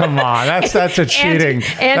 come on. That's a cheating.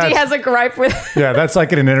 Andy has a gripe with... Yeah, that's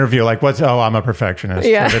like in an interview. Like, I'm a perfectionist.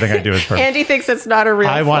 Yeah. Everything I do is perfect. Andy thinks it's not a real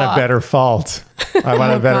I want a better fault. I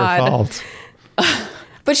want a better fault.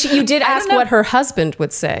 But you did ask what her husband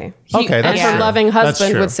would say. Okay, that's her true. loving That's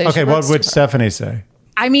husband true. would say. Okay, she what wants would to- Stephanie say?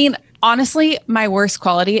 I mean, honestly, my worst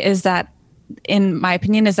quality is that, in my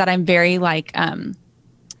opinion, is that I'm very like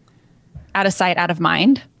out of sight, out of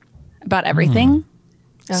mind about everything.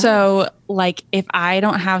 So like if I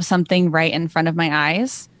don't have something right in front of my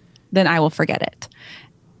eyes, then I will forget it,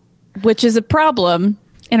 which is a problem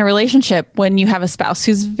in a relationship when you have a spouse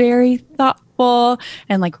who's very thoughtful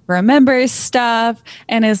and like remembers stuff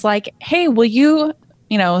and is like, hey, will you,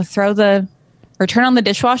 throw the or turn on the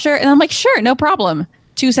dishwasher? And I'm like, sure, no problem.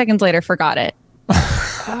 2 seconds later, forgot it.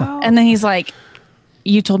 And then he's like,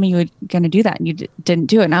 you told me you were going to do that and you didn't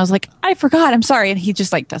do it. And I was like, I forgot. I'm sorry. And he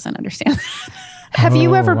just like doesn't understand. Have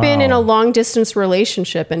you ever been in wow. a long distance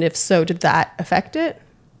relationship? And if so, did that affect it?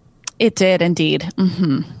 It did indeed.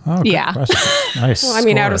 Oh, good Yeah. question. Nice. Well, I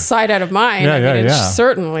mean, out of score. sight, out of mind. Yeah, I mean, yeah.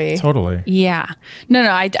 certainly. Totally. Yeah. No,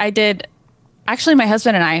 I did. Actually, my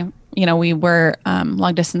husband and I, we were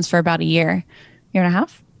long distance for about a year and a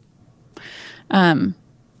half.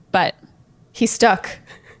 But He stuck.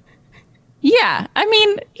 yeah, I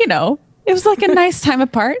mean, it was like a nice time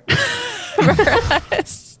apart for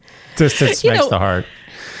us. Distance makes the heart.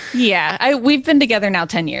 Yeah, we've been together now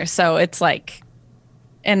 10 years, so it's like,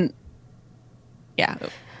 and yeah.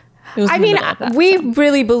 It was I in the mean, middle of that, we so.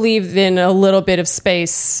 really believe in a little bit of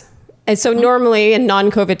space. And so normally in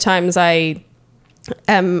non-COVID times, I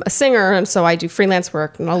am a singer. And so I do freelance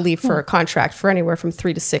work and I'll leave for a contract for anywhere from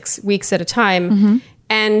 3 to 6 weeks at a time.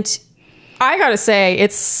 And I got to say,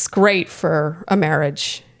 it's great for a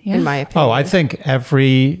marriage, in my opinion. Oh, I think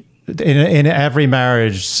in every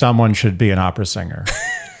marriage, someone should be an opera singer.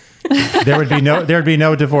 There'd be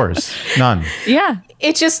no divorce, none. Yeah.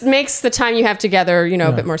 It just makes the time you have together,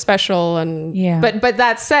 a bit more special. And Yeah. But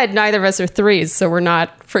that said, neither of us are threes, so we're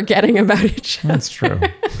not forgetting about each other. That's true.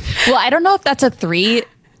 Well, I don't know if that's a 3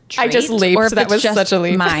 I just trait leaped. or if That it's was just such a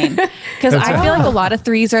leap. mine. Because I feel like a lot of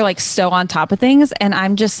 3s are like so on top of things, and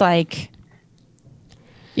I'm just like,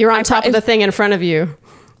 You're on top of the thing in front of you.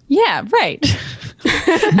 yeah, right.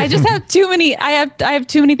 I just have too many. I have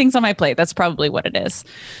too many things on my plate. That's probably what it is.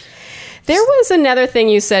 There was another thing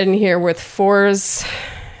you said in here with 4s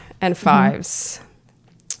and 5s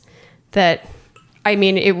that, I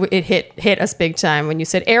mean, it hit us big time when you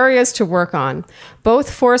said areas to work on. Both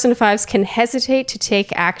 4s and 5s can hesitate to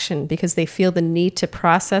take action because they feel the need to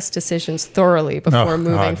process decisions thoroughly before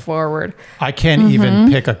moving God. forward. I can't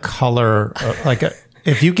even pick a color.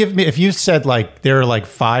 If you said like there are like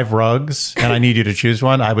 5 rugs and I need you to choose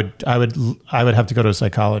one, I would have to go to a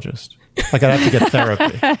psychologist. Like I'd have to get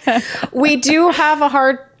therapy. We do have a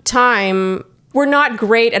hard time. We're not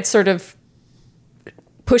great at sort of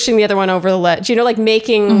pushing the other one over the ledge, like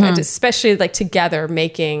making, especially like together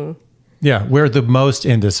making. Yeah, we're the most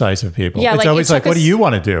indecisive people. Yeah, it's like, always it like, took what do us- you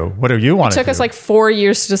want to do? What do you want to do? It took us like 4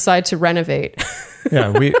 years to decide to renovate. Yeah,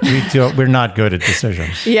 we're not good at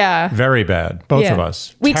decisions. Yeah. Very bad. Both Yeah. of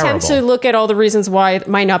us. We Terrible. tend to look at all the reasons why it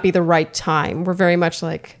might not be the right time. We're very much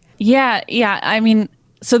like, Yeah. I mean,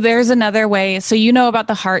 so there's another way. So about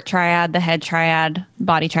the heart triad, the head triad,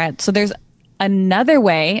 body triad. So there's another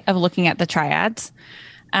way of looking at the triads.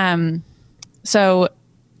 So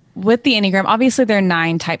with the Enneagram, obviously there are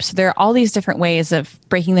 9 types. So there are all these different ways of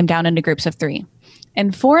breaking them down into groups of 3.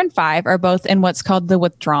 And 4 and 5 are both in what's called the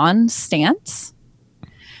withdrawn stance,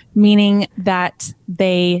 meaning that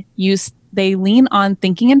they lean on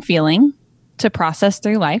thinking and feeling to process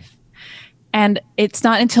through life. And it's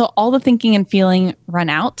not until all the thinking and feeling run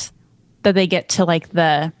out that they get to like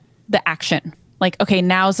the action. Like, okay,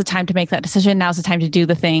 now's the time to make that decision. Now's the time to do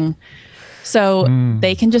the thing. So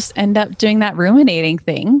they can just end up doing that ruminating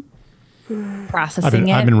thing, processing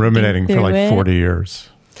it. I've been ruminating for through like it. 40 years.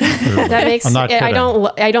 that makes, I'm not I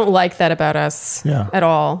kidding. don't like that about us at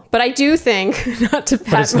all. But I do think, not to pat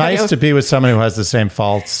But it's my nice own, to be with someone who has the same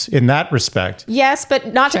faults in that respect. yes,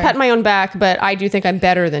 but not Sure. to pat my own back, but I do think I'm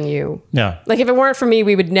better than you. Yeah. Like if it weren't for me,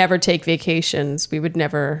 we would never take vacations. We would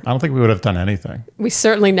never, I don't think we would have done anything. we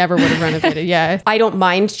certainly never would have renovated. Yeah. I don't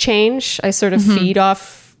mind change. I sort of feed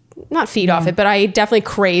off it, but I definitely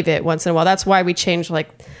crave it once in a while. That's why we change like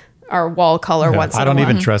our wall color Yeah, once in I a don't while.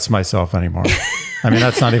 even dress myself anymore. I mean,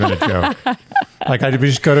 that's not even a joke. Like we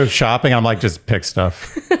just go to shopping. I'm like, just pick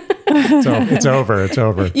stuff. It's over. It's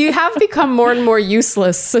over. You have become more and more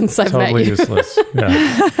useless since I've Totally met you. useless.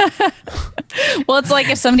 Yeah. Well, it's like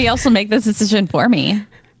if somebody else will make this decision for me.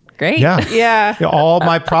 Great. Yeah. Yeah. All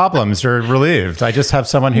my problems are relieved. I just have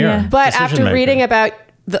someone here. Yeah. But Decision after maker. reading about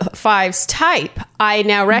the 5's type, I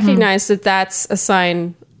now recognize that that's a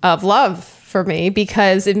sign of love for me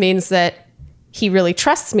because it means that he really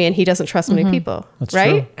trusts me and he doesn't trust many people. That's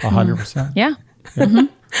right? true. 100%. Yeah.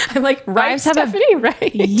 I'm like, right, Stephanie,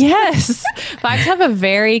 right? Yes. Fives have a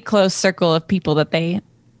very close circle of people that they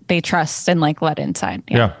trust and like let inside.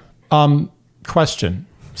 Yeah. Question,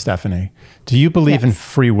 Stephanie. Do you believe in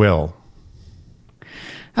free will?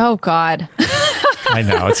 Oh, God. I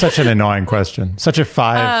know. It's such an annoying question. Such a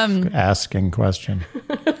five asking question.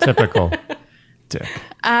 Typical dick.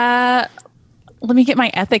 Let me get my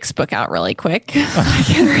ethics book out really quick. I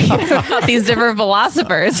can read about these different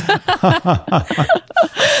philosophers.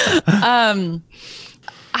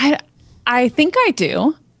 I think I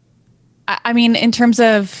do. I mean, in terms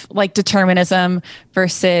of like determinism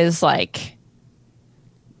versus like,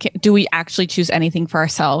 do we actually choose anything for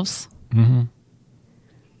ourselves? Mm-hmm.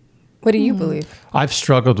 What do you believe? I've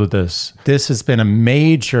struggled with this. This has been a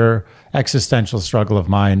major existential struggle of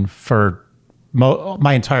mine for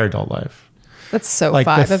my entire adult life. That's so like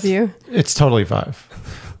five of you. It's totally five.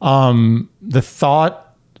 The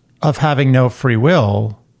thought of having no free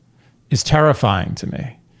will is terrifying to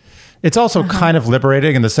me. It's also kind of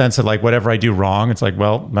liberating in the sense that like whatever I do wrong, it's like,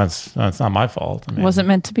 well, that's not my fault. I mean, wasn't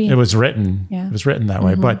meant to be. It was written. Yeah. It was written that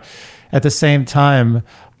way. But at the same time,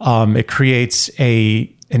 it creates an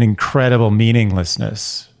incredible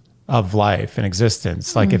meaninglessness of life and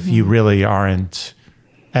existence. Like if you really aren't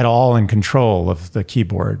at all in control of the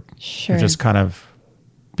keyboard, you're just kind of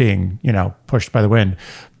being, pushed by the wind.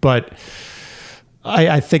 But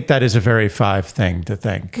I think that is a very five thing to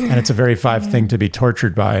think. And it's a very five thing to be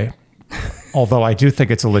tortured by. Although I do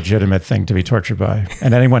think it's a legitimate thing to be tortured by.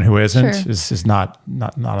 And anyone who isn't is not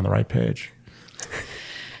on the right page.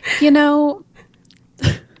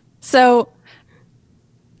 So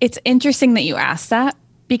it's interesting that you asked that,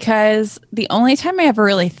 because the only time I ever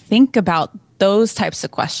really think about those types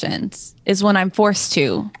of questions is when I'm forced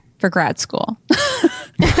to for grad school.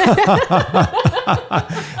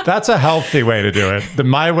 That's a healthy way to do it.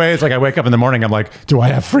 My way is like I wake up in the morning, I'm like, do I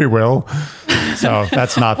have free will? So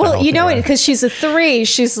that's not the well, way. Because she's a 3,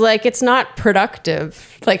 she's like, it's not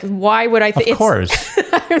productive. Like, why would I think? Of course.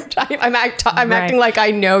 I'm acting like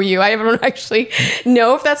I know you. I don't actually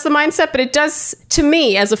know if that's the mindset, but it does to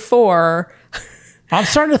me as a 4. I'm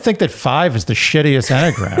starting to think that 5 is the shittiest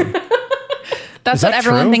Enneagram. That's what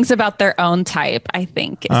everyone thinks about their own type, I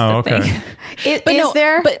think, is the thing. Is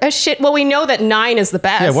there a shit? Well, we know that 9 is the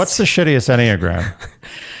best. Yeah, what's the shittiest Enneagram?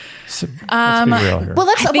 Let's be real here. Well,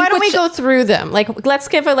 why don't we go through them? Like, let's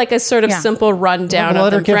give it like a sort of simple rundown of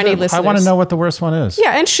them for any listeners. I want to know what the worst one is.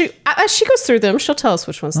 Yeah, and as she goes through them, she'll tell us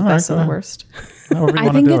which one's the best and the worst. I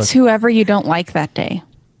think it's whoever you don't like that day.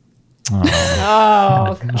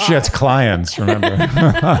 Oh, she has clients, remember?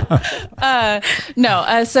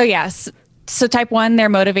 No. So yes. So type 1, they're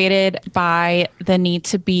motivated by the need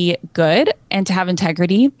to be good and to have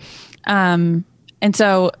integrity. And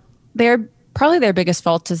so probably their biggest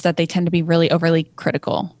fault is that they tend to be really overly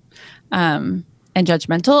critical and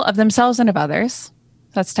judgmental of themselves and of others.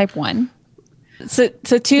 That's type 1. So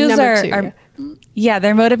 2s are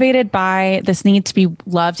they're motivated by this need to be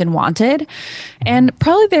loved and wanted. And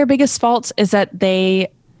probably their biggest fault is that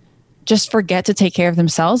they just forget to take care of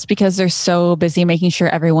themselves because they're so busy making sure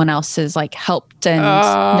everyone else is like helped and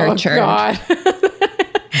nurtured. God.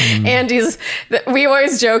 Andy's, we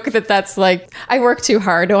always joke that's like, I work too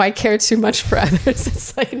hard. I care too much for others.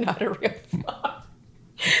 It's like not a real flaw.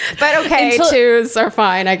 But okay, 2s are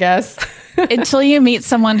fine, I guess. Until you meet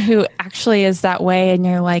someone who actually is that way and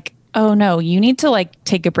you're like, oh no, you need to like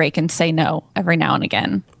take a break and say no every now and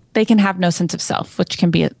again. They can have no sense of self, which can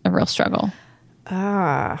be a real struggle.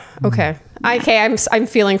 Okay. I'm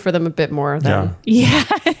feeling for them a bit more then. Yeah.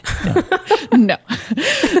 No.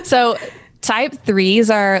 So type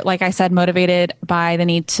 3s are, like I said, motivated by the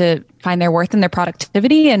need to find their worth in their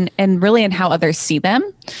productivity and really in how others see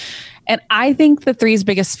them. And I think the 3's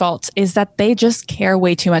biggest fault is that they just care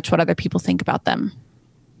way too much what other people think about them.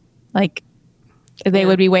 Like they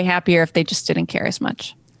would be way happier if they just didn't care as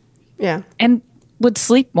much. Yeah. And would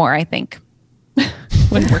sleep more, I think.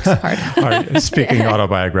 When it works hard. Speaking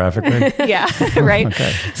autobiographically. Yeah, right.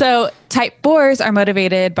 Okay. So type 4s are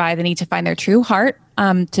motivated by the need to find their true heart,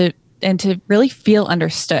 to really feel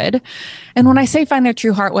understood. And when I say find their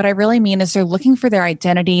true heart, what I really mean is they're looking for their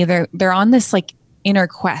identity. They're on this like inner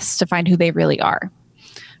quest to find who they really are.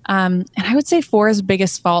 And I would say 4's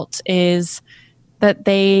biggest fault is that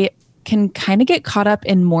they can kind of get caught up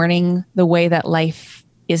in mourning the way that life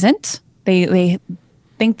isn't. They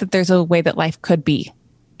think that there's a way that life could be,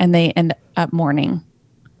 and they end up mourning.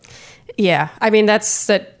 Yeah. I mean, that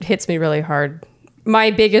hits me really hard.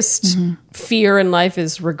 My biggest fear in life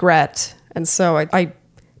is regret. And so I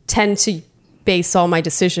tend to base all my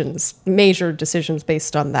major decisions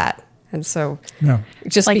based on that. And so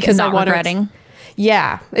just like because I want regretting.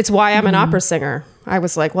 Yeah, it's why I'm an opera singer. I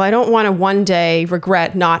was like, well, I don't want to one day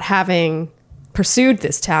regret not having pursued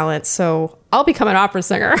this talent, so I'll become an opera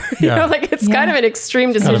singer. Like it's kind of an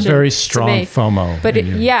extreme decision. Got a very strong FOMO. But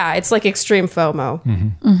it's like extreme FOMO.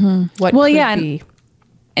 What could be.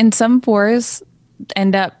 And some fours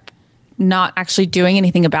end up not actually doing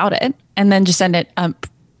anything about it and then just end up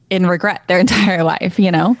in regret their entire life,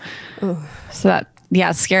 Ooh. So that,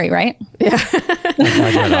 it's scary, right? Yeah.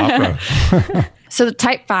 Opera. So the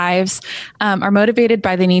type 5s are motivated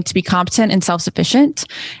by the need to be competent and self-sufficient.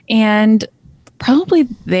 And probably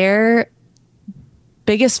their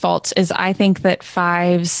biggest fault is I think that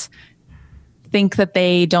 5s think that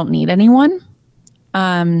they don't need anyone.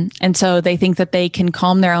 And so they think that they can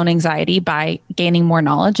calm their own anxiety by gaining more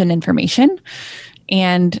knowledge and information.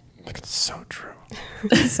 And it's so true.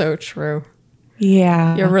 So true.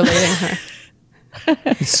 Yeah. You're relating her.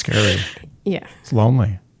 It's scary. Yeah. It's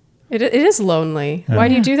lonely. It is lonely. Yeah. Why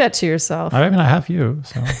do you do that to yourself? I mean, I have you,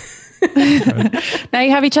 so. Now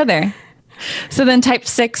you have each other. So then type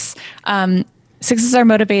 6, 6s are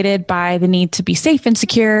motivated by the need to be safe and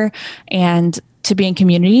secure and to be in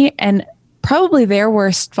community. And probably their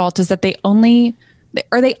worst fault is that they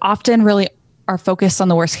often really are focused on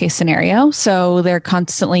the worst case scenario. So they're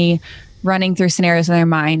constantly running through scenarios in their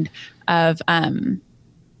mind of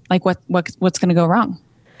like what's going to go wrong.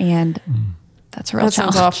 And that's a real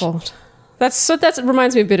challenge. That sounds awful. That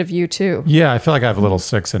reminds me a bit of you too. Yeah, I feel like I have a little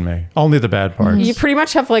 6 in me. Only the bad parts. You pretty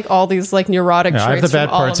much have like all these like neurotic traits. I have the bad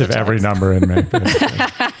parts of every number in me.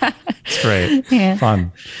 It's great. Yeah.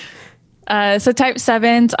 Fun. So type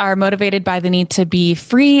 7s are motivated by the need to be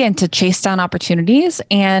free and to chase down opportunities.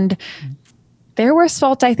 And their worst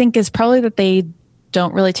fault, I think, is probably that they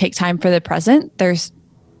don't really take time for the present.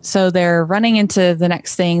 So they're running into the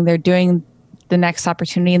next thing. They're doing the next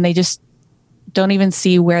opportunity, and they just don't even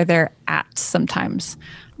see where they're at sometimes,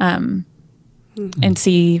 and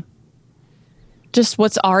see just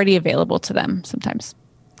what's already available to them sometimes.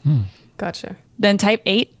 Gotcha. Then type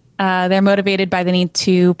 8, they're motivated by the need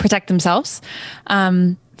to protect themselves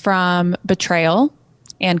from betrayal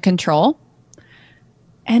and control.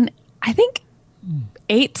 And I think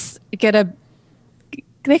 8s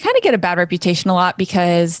they kind of get a bad reputation a lot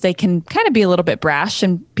because they can kind of be a little bit brash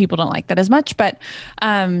and people don't like that as much. But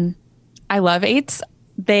I love 8s.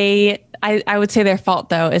 I would say their fault,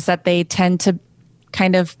 though, is that they tend to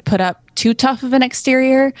kind of put up too tough of an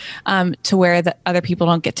exterior to where the other people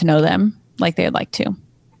don't get to know them like they'd like to.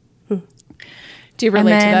 Do you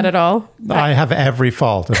relate to that at all? I have every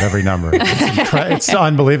fault of every number. It's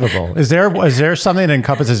unbelievable. Is there something that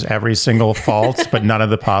encompasses every single fault, but none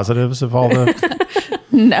of the positives of all the...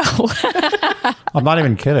 No. I'm not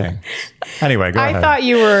even kidding. Anyway, go ahead. I thought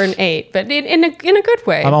you were an 8, but in a good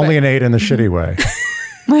way. I'm only an 8 in the shitty way.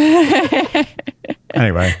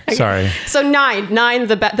 Anyway, sorry. So 9,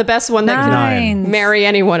 the best one that can marry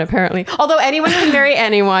anyone, apparently. Although anyone can marry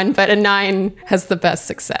anyone, but a 9 has the best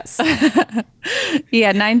success.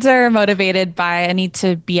 Yeah, 9s are motivated by a need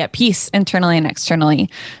to be at peace internally and externally.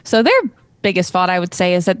 So their biggest fault, I would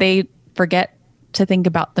say, is that they forget to think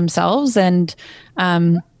about themselves, and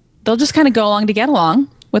they'll just kind of go along to get along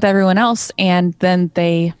with everyone else. And then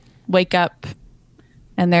they wake up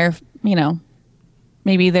and they're,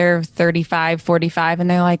 maybe they're 35, 45, and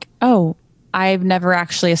they're like, oh, I've never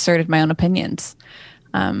actually asserted my own opinions.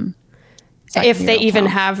 If they even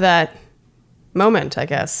have that moment, I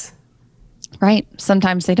guess. Right.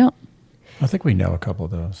 Sometimes they don't. I think we know a couple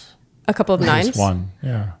of those. A couple of 9s? One,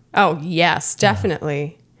 yeah. Oh, yes,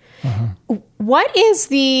 definitely. Yeah. Uh-huh. What is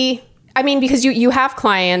because you have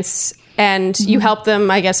clients and you help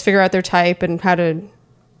them, I guess, figure out their type and how to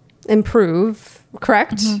improve.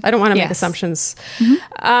 Correct? Mm-hmm. I don't want to make assumptions.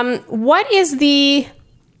 Mm-hmm. What is the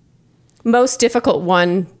most difficult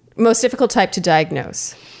type to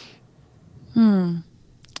diagnose?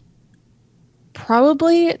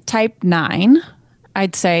 Probably type 9.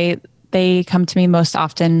 I'd say they come to me most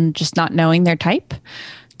often just not knowing their type.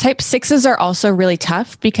 Type 6s are also really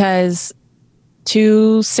tough because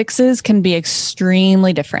 2 6s can be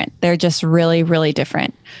extremely different. They're just really, really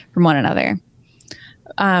different from one another.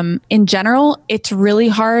 In general, it's really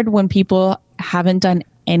hard when people haven't done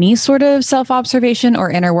any sort of self-observation or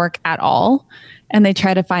inner work at all, and they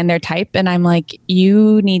try to find their type. And I'm like,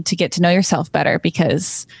 you need to get to know yourself better,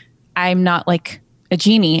 because I'm not like a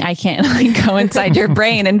genie. I can't like go inside your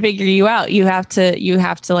brain and figure you out. You have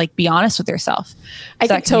to like be honest with yourself. I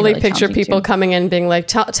can totally picture people coming in being like,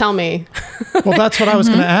 tell me. Well, that's what I was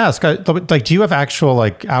going to ask. Like, do you have actual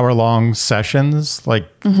like hour-long sessions? Like,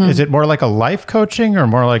 is it more like a life coaching or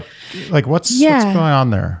more like what's going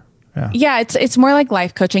on there? Yeah, it's more like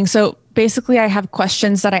life coaching. So basically I have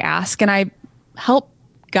questions that I ask and I help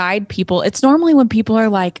guide people. It's normally when people are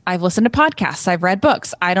like, I've listened to podcasts, I've read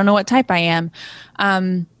books, I don't know what type I am.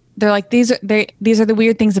 They're like, these are the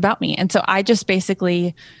weird things about me. And so I just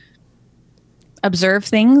basically observe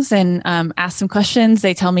things and ask them questions.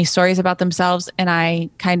 They tell me stories about themselves, and I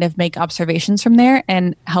kind of make observations from there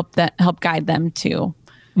and help guide them to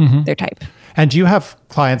their type. And do you have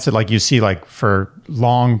clients that like you see like for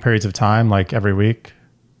long periods of time, like every week?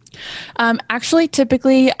 Actually,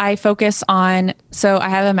 typically I focus on, so I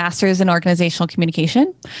have a master's in organizational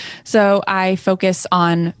communication. So I focus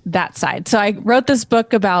on that side. So I wrote this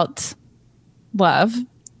book about love,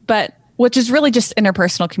 which is really just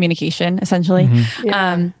interpersonal communication, essentially.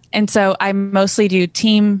 Yeah. And so I mostly do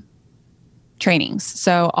team trainings.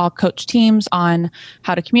 So I'll coach teams on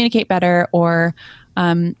how to communicate better, or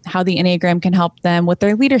how the Enneagram can help them with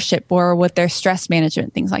their leadership or with their stress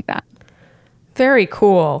management, things like that. Very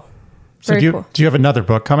cool. So do you have another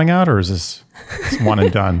book coming out, or is this one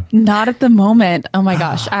and done? Not at the moment. Oh my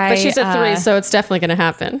gosh. But she's at 3, so it's definitely going to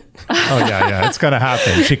happen. Oh yeah. It's going to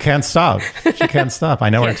happen. She can't stop. I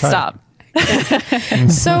know her type. Stop.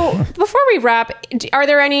 So before we wrap, are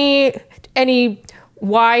there any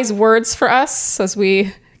wise words for us as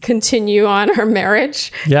we continue on our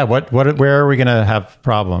marriage? Yeah. Where are we going to have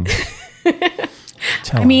problems?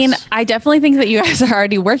 I mean, I definitely think that you guys are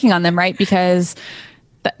already working on them, right? Because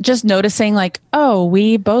just noticing like, oh,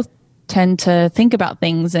 we both tend to think about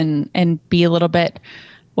things and be a little bit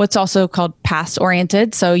what's also called past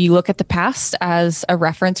oriented. So you look at the past as a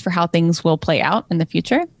reference for how things will play out in the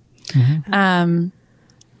future.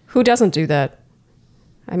 Who doesn't do that?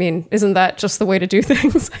 I mean, isn't that just the way to do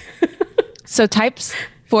things? So types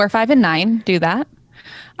 4, 5, and 9 do that.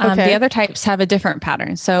 Okay. The other types have a different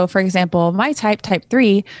pattern. So for example, my type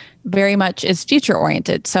 3, very much is future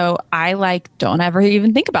oriented. So I don't ever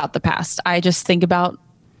even think about the past. I just think about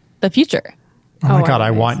the future. Oh my God, I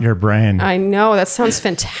want your brain. I know, that sounds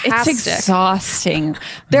fantastic. It's exhausting.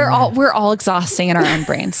 We're all exhausting in our own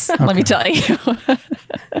brains. Let me tell you.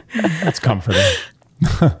 That's comforting.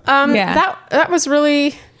 Yeah. That was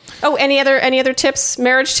really. Oh, any other tips,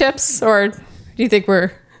 marriage tips, or do you think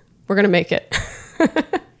we're gonna make it?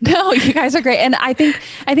 No, you guys are great. And I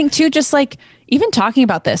think too, just like even talking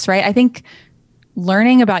about this, right? I think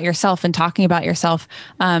learning about yourself and talking about yourself,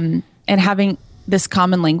 and having this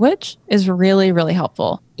common language is really, really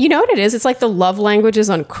helpful. You know what it is? It's like the love languages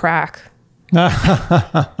on crack.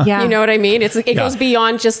 Yeah. You know what I mean? It goes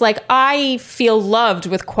beyond just like, I feel loved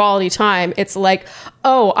with quality time. It's like,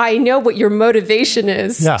 oh, I know what your motivation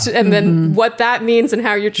is. Yeah. And then what that means and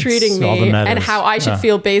how you're treating me and metas. how I should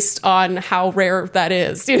feel based on how rare that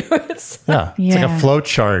is. You know, it's like a flow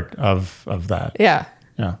chart of that. Yeah.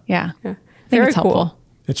 Yeah. I think Very it's helpful. cool.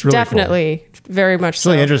 It's really Definitely. Cool. Very much It's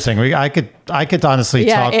really interesting. I could honestly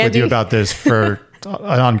talk with you about this for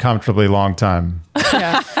an uncomfortably long time.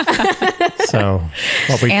 Yeah. So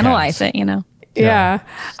analyze it, you know. Yeah.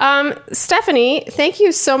 Stephanie, thank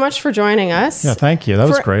you so much for joining us. Yeah, thank you. That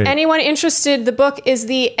was great. Anyone interested, the book is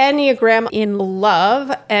The Enneagram in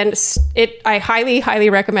Love, and I highly, highly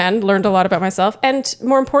recommend. Learned a lot about myself, and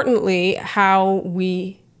more importantly, how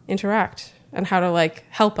we interact and how to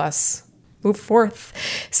help us move forth.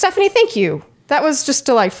 Stephanie, thank you. That was just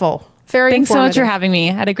delightful. Very Thanks so much for informative. having me.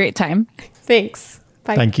 I had a great time. Thanks.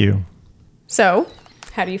 Bye. Thank you. So,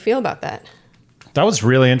 how do you feel about that? That was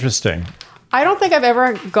really interesting. I don't think I've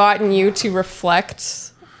ever gotten you to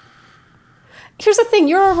reflect. Here's the thing.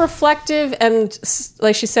 You're a reflective and,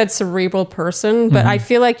 like she said, cerebral person, but I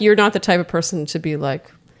feel like you're not the type of person to be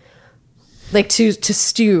to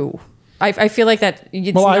stew. I feel like that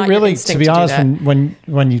it's Well, not I really, your instinct to be honest, do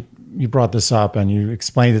that. when you brought this up and you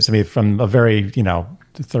explained it to me from a very,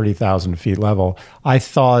 30,000 feet level, I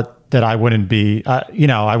thought that I wouldn't be,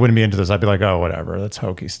 I wouldn't be into this. I'd be like, oh, whatever, that's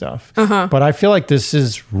hokey stuff. But I feel like this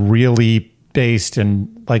is really based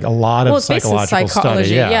in a lot of psychological study.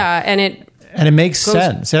 Yeah, and it makes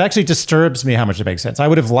sense. It actually disturbs me how much it makes sense. I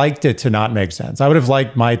would have liked it to not make sense. I would have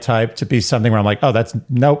liked my type to be something where I'm like, oh, that's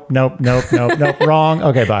nope, wrong.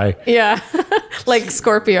 Okay, bye. Yeah, like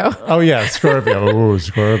Scorpio. Oh yeah, Scorpio. Ooh,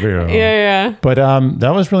 Scorpio. Yeah. But that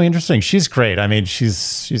was really interesting. She's great. I mean,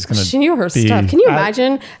 she's gonna. She knew her stuff. Can you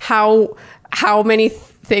imagine how many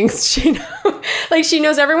things she knows? She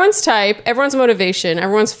knows everyone's type, everyone's motivation,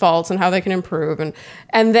 everyone's faults, and how they can improve,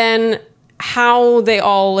 and then how they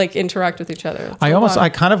all interact with each other. I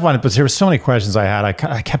kind of wanted, but there were so many questions I had.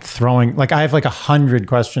 I kept throwing, I have 100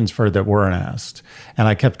 questions for her that weren't asked, and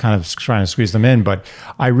I kept kind of trying to squeeze them in. But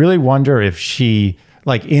I really wonder if she,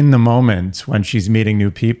 in the moment when she's meeting new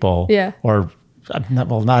people, Yeah. or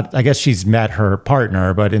I guess she's met her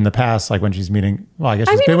partner, but in the past, like when she's meeting, I guess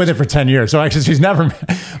she's been with him for 10 years. So actually she's never met,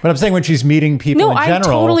 but I'm saying when she's meeting people in general, I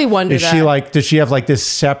totally wonder does she have like this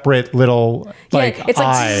separate little it's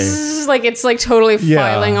eye? like it's like totally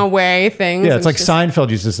filing away things. Yeah, it's like Seinfeld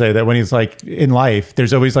used to say that when he's like in life,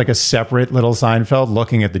 there's always like a separate little Seinfeld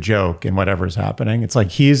looking at the joke and whatever's happening. It's like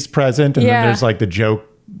he's present and then there's like the joke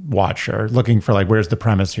watcher looking for like, where's the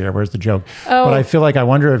premise here? Where's the joke? But I feel like I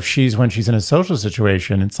wonder if when she's in a social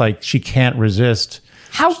situation, it's like she can't resist.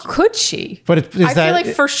 How could she? But I feel like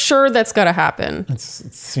for sure that's got to happen. It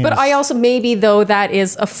seems, but I also maybe though that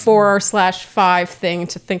is a 4/5 thing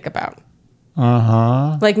to think about.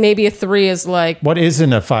 Like maybe a 3 is like, what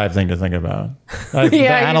isn't a 5 thing to think about?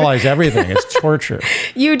 Analyze everything. It's torture.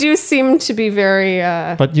 You do seem to be very.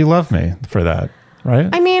 But you love me for that, right?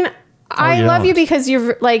 I mean, I love you because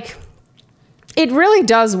you're like, it really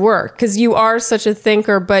does work because you are such a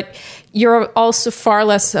thinker, but you're also far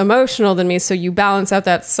less emotional than me. So you balance out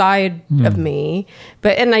that side of me.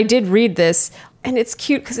 And I did read this and it's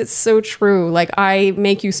cute because it's so true. Like I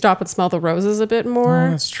make you stop and smell the roses a bit more.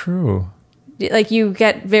 Oh, that's true. Like you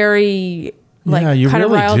get very like you kind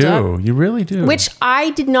really of riled do. up. You really do. Which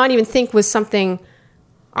I did not even think was something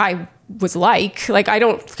I was like I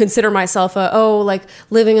don't consider myself like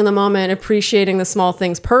living in the moment, appreciating the small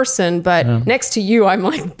things person, but next to you I'm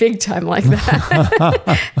like big time like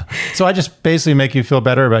that. So I just basically make you feel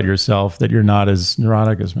better about yourself that you're not as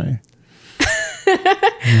neurotic as me.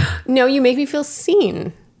 No, you make me feel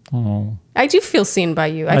seen. Oh, I do feel seen by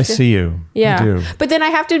you. I see you. Yeah. I do. But then I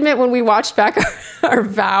have to admit, when we watched back our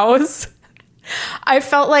vows, I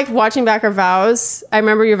felt like watching back our vows. I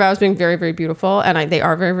remember your vows being very, very beautiful, and they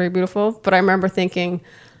are very, very beautiful. But I remember thinking,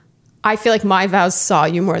 I feel like my vows saw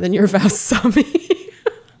you more than your vows saw me.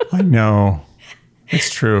 I know, it's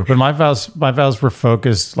true. But my vows were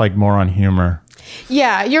focused like more on humor.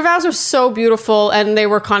 Yeah, your vows are so beautiful, and they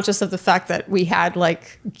were conscious of the fact that we had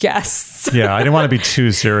like guests. Yeah, I didn't want to be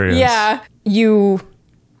too serious. Yeah, you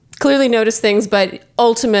clearly noticed things, but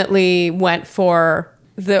ultimately went for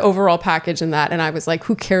the overall package in that. And I was like,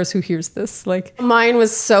 who cares who hears this? Like mine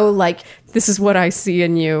was so like, this is what I see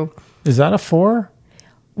in you. Is that a 4?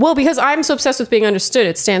 Well, because I'm so obsessed with being understood,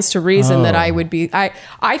 it stands to reason that I would be,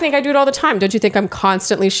 I think I do it all the time. Don't you think I'm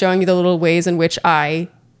constantly showing you the little ways in which I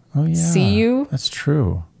see you? That's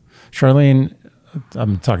true. Charlene,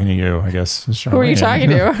 I'm talking to you, I guess. Charlene. Who are you talking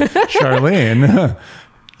to? Charlene,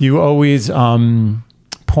 you always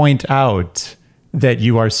point out that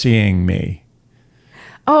you are seeing me.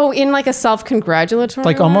 Oh, in like a self-congratulatory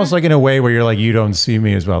like way? Almost like in a way where you're like, you don't see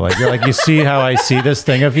me as well. Like you're like, you see how I see this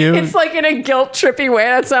thing of you? It's like in a guilt-trippy way.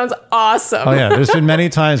 That sounds awesome. Oh yeah. There's been many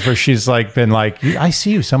times where she's like been like, I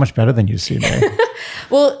see you so much better than you see me.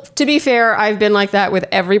 Well, to be fair, I've been like that with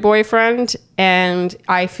every boyfriend, and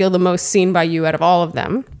I feel the most seen by you out of all of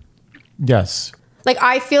them. Yes. Like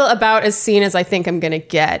I feel about as seen as I think I'm going to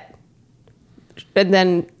get. And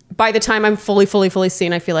then by the time I'm fully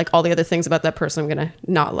seen, I feel like all the other things about that person I'm going to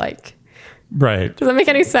not like. Right. Does that make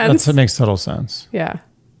any sense? That makes total sense. Yeah.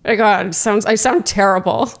 Oh God, I sound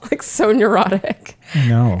terrible. Like so neurotic. I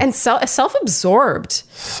know. And self-absorbed.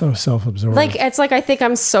 So self-absorbed. Like, it's like, I think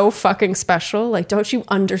I'm so fucking special. Like, don't you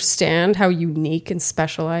understand how unique and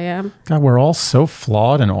special I am? God, we're all so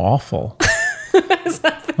flawed and awful.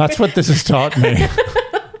 That's what this has taught me.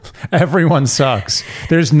 Everyone sucks.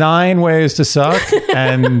 There's 9 ways to suck,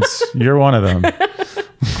 and you're one of them.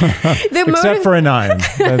 Except for a 9.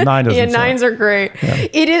 The 9 doesn't suck. 9s are great. Yeah.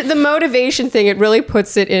 It is the motivation thing. It really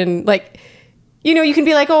puts it in like, you can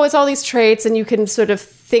be like, oh, it's all these traits, and you can sort of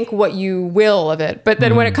think what you will of it. But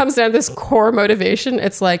then when it comes down to this core motivation,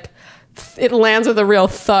 it's like it lands with a real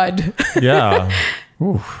thud. Yeah.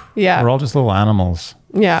 Oof. Yeah. We're all just little animals.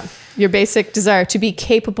 Yeah. Your basic desire to be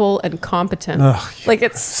capable and competent. Ugh, like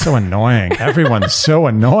it's so annoying. Everyone's so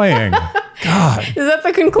annoying. God. Is that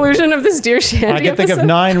the conclusion of this Dear Shandy I can think of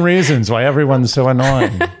 9 reasons why everyone's so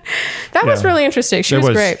annoying. That was really interesting. She was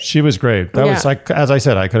great. She was great. That was like, as I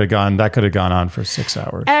said, that could have gone on for 6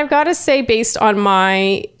 hours. And I've got to say, based on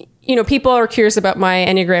my, people are curious about my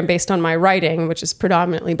Enneagram based on my writing, which is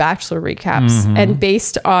predominantly Bachelor recaps. Mm-hmm. And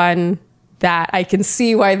based on that, I can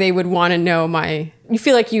see why they would want to know you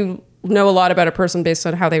feel like you know a lot about a person based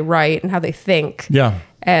on how they write and how they think. Yeah.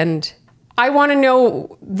 And I want to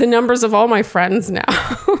know the numbers of all my friends now.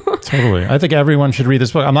 Totally. I think everyone should read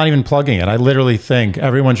this book. I'm not even plugging it. I literally think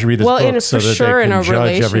everyone should read this book so that they can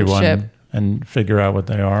judge everyone and figure out what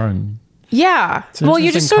they are. And yeah. Well,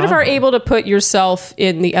 you just sort of are able to put yourself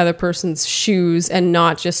in the other person's shoes and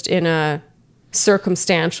not just in a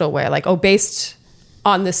circumstantial way. Like, based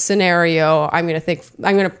on this scenario, I'm going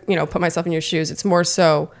to put myself in your shoes. It's more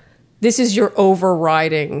so, this is your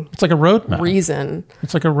overriding. It's like a roadmap. Reason.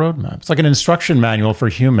 It's like a roadmap. It's like an instruction manual for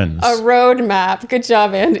humans. A roadmap. Good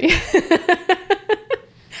job, Andy.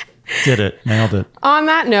 Did it. Nailed it. On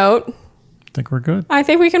that note, I think we're good. I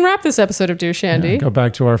think we can wrap this episode of Dear Shandy. Yeah, go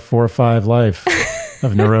back to our 4 or 5 life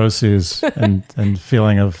of neuroses and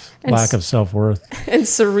feeling of lack of self-worth. And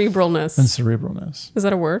cerebralness. Is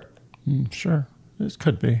that a word? Sure. It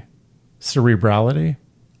could be. Cerebrality.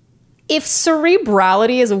 If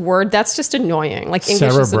cerebrality is a word, that's just annoying. Like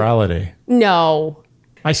English Cerebrality. No.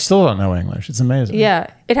 I still don't know English. It's amazing. Yeah,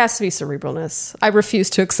 it has to be cerebralness. I refuse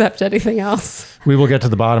to accept anything else. We will get to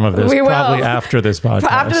the bottom of this probably after this podcast.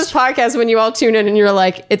 After this podcast, when you all tune in and you're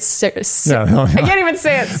like, I can't even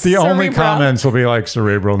say it. The only comments will be like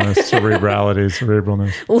cerebralness, cerebrality,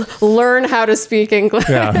 cerebralness. Learn how to speak English.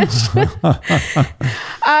 Yeah.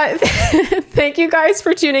 Thank you guys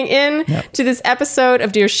for tuning in to this episode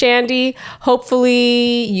of Dear Shandy.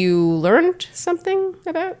 Hopefully you learned something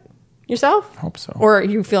about yourself. Hope so. Or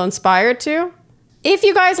you feel inspired to. If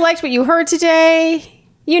you guys liked what you heard today,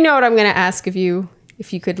 you know what I'm going to ask of you.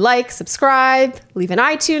 If you could like, subscribe, leave an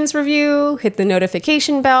iTunes review, hit the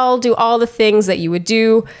notification bell, do all the things that you would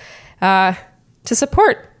do to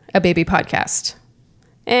support a baby podcast.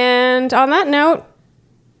 And on that note,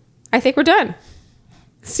 I think we're done.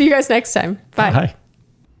 See you guys next time. Bye. Bye.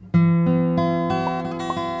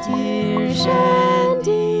 Dear Shandy.